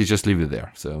between, they just leave it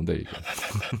there. So there you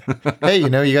go. Hey, you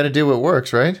got to do what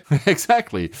works, right?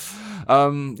 Exactly.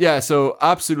 So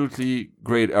absolutely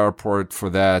great airport for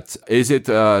that. Is it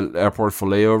airport for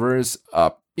layovers?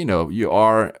 You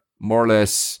are more or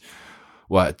less,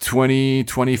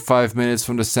 25 minutes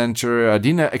from the center. I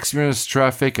didn't experience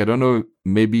traffic. I don't know.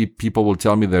 Maybe people will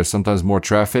tell me there's sometimes more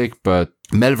traffic, but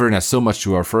Melbourne has so much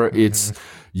to offer. It's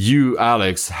you,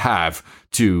 Alex, have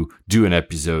to do an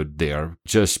episode there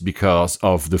just because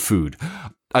of the food.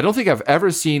 I don't think I've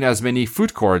ever seen as many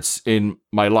food courts in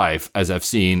my life as I've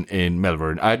seen in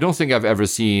Melbourne. I don't think I've ever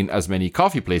seen as many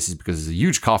coffee places, because there's a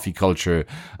huge coffee culture,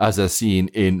 as I've seen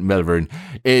in Melbourne.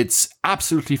 It's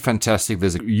absolutely fantastic.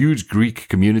 There's a huge Greek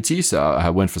community. So I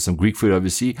went for some Greek food,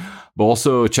 obviously, but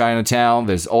also Chinatown.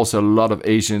 There's also a lot of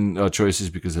Asian choices,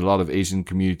 because a lot of Asian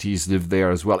communities live there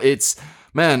as well.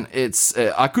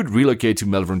 I could relocate to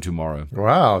Melbourne tomorrow.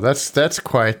 Wow, that's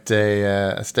quite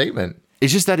a statement.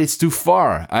 It's just that it's too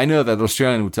far. I know that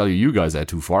Australian will tell you guys are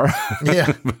too far.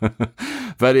 Yeah.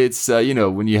 But it's,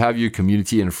 when you have your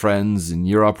community and friends in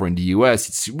Europe or in the US,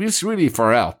 it's really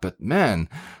far out. But man,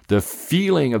 the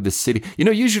feeling of the city,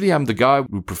 usually I'm the guy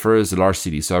who prefers the large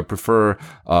cities. So I prefer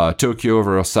Tokyo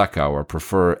over Osaka, or I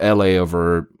prefer LA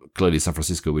over clearly San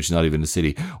Francisco, which is not even a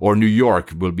city, or New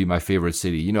York will be my favorite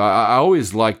city. I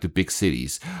always like the big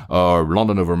cities, or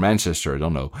London over Manchester. I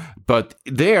don't know. But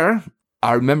there,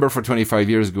 I remember for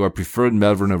 25 years ago, I preferred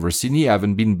Melbourne over Sydney. I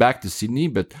haven't been back to Sydney,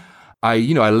 but I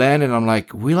land and I'm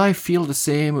like, will I feel the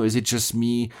same? Or is it just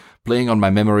me playing on my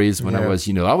memories when I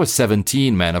was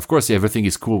 17, man. Of course, everything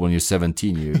is cool when you're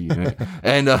 17.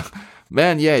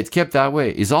 And it kept that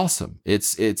way. It's awesome.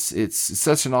 It's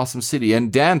such an awesome city.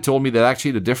 And Dan told me that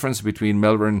actually the difference between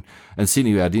Melbourne and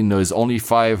Sydney, I didn't know, is only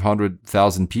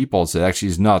 500,000 people. So it actually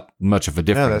is not much of a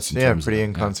difference. Yeah, that's pretty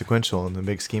inconsequential in the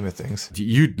big scheme of things.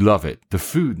 You'd love it. The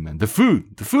food, man. The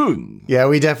food. Yeah,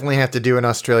 we definitely have to do an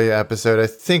Australia episode. I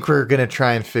think we're going to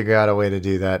try and figure out a way to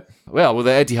do that. Well, with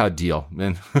the Etihad deal,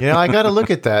 man. I got to look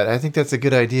at that. I think that's a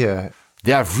good idea.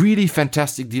 They have really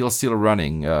fantastic deals still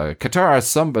running. Qatar has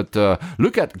some, but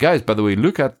look at,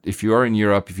 if you are in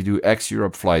Europe, if you do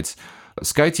ex-Europe flights,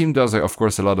 SkyTeam does, of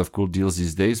course, a lot of cool deals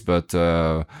these days, but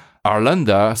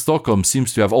Arlanda, Stockholm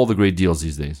seems to have all the great deals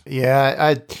these days.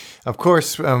 Yeah, of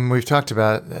course, we've talked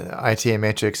about ITA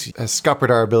Matrix has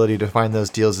scuppered our ability to find those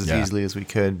deals as easily as we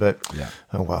could, but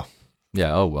oh well.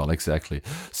 Yeah, oh well, exactly.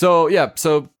 So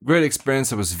great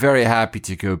experience. I was very happy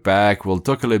to go back. We'll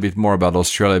talk a little bit more about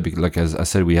Australia because, like as I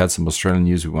said, we had some Australian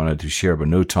news we wanted to share, but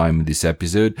no time in this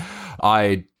episode.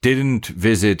 I didn't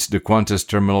visit the Qantas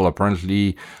terminal.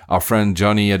 Apparently, our friend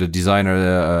Johnny, the designer,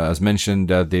 has mentioned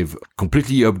that they've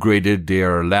completely upgraded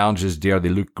their lounges there. They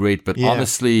look great. But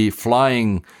honestly,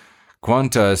 flying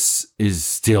Qantas is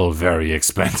still very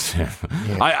expensive.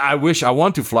 Yeah. I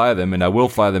want to fly them, and I will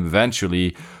fly them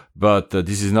eventually. But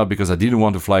this is not because I didn't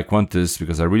want to fly Qantas,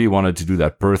 because I really wanted to do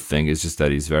that Perth thing. It's just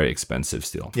that it's very expensive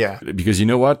still. Yeah. Because you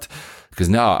know what? Because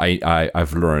now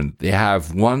I've learned they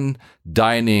have one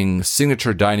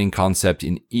signature dining concept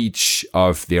in each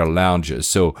of their lounges.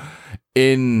 So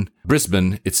in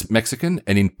Brisbane, it's Mexican,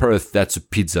 and in Perth, that's a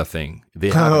pizza thing. They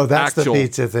have that's the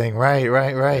pizza thing.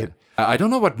 Right. I don't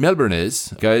know what Melbourne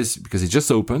is, guys, because it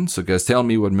just opened. So, guys, tell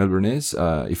me what Melbourne is.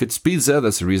 If it's pizza,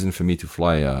 that's a reason for me to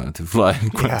fly in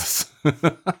Qantas.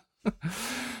 Yeah.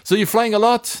 So you're flying a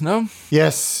lot, no?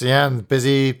 Yes, yeah, I'm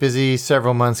busy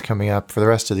several months coming up for the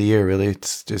rest of the year, really.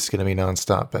 It's just going to be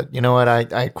nonstop. But you know what?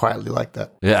 I quietly like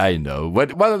that. Yeah, I know.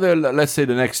 What are the, let's say,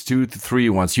 the next 2 to 3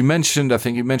 ones? I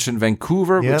think you mentioned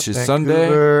Vancouver, which is Sunday.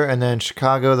 Vancouver, and then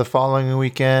Chicago the following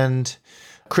weekend.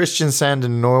 Kristiansand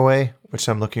in Norway, which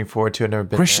I'm looking forward to. I've never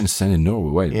been there. Kristiansand in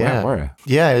Norway? Wait, where?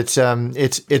 Yeah, it's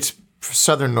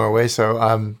southern Norway, so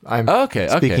I'm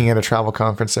speaking at a travel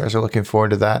conference there, so looking forward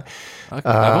to that. Okay.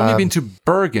 I've only been to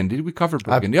Bergen. Did we cover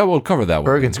Bergen? Yeah, we'll cover that one.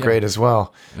 Bergen's great as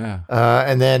well. Yeah.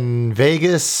 And then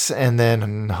Vegas, and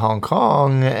then Hong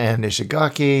Kong, and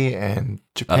Ishigaki, and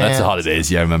Japan. Oh, that's the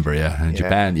holidays. Yeah, I remember. Yeah, and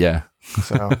Japan. Yeah.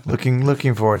 So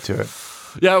looking forward to it.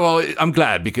 Yeah, well, I'm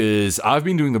glad, because I've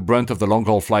been doing the brunt of the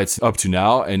long-haul flights up to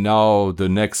now, and now the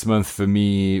next month for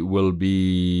me will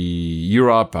be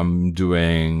Europe. I'm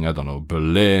doing,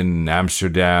 Berlin,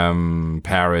 Amsterdam,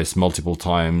 Paris multiple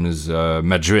times,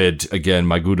 Madrid, again,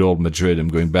 my good old Madrid. I'm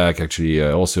going back, actually,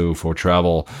 also for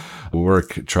travel,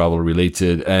 work travel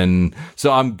related. And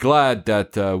so I'm glad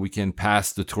that we can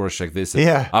pass the torch like this.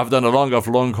 Yeah. I've done a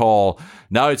long haul.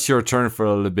 Now it's your turn for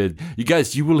a little bit. You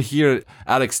guys, you will hear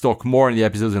Alex talk more in the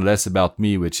episodes and less about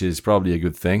me, which is probably a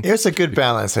good thing. There's a good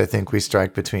balance, I think, we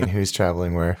strike between who's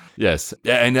traveling where. Yes.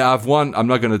 And I have one, I'm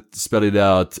not going to spell it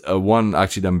out, one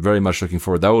actually that I'm very much looking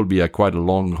forward. That will be quite a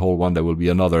long haul one. That will be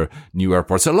another new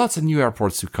airport. So lots of new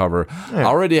airports to cover. Yeah. I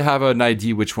already have an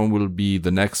idea which one will be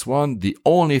the next one. The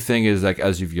only thing is, like,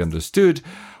 as you've understood,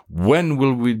 when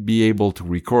will we be able to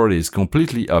record is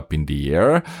completely up in the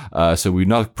air. So we're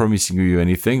not promising you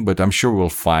anything, but I'm sure we'll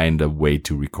find a way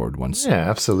to record one soon. Yeah,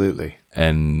 absolutely.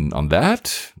 And on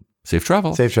that, safe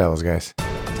travel. Safe travels, guys.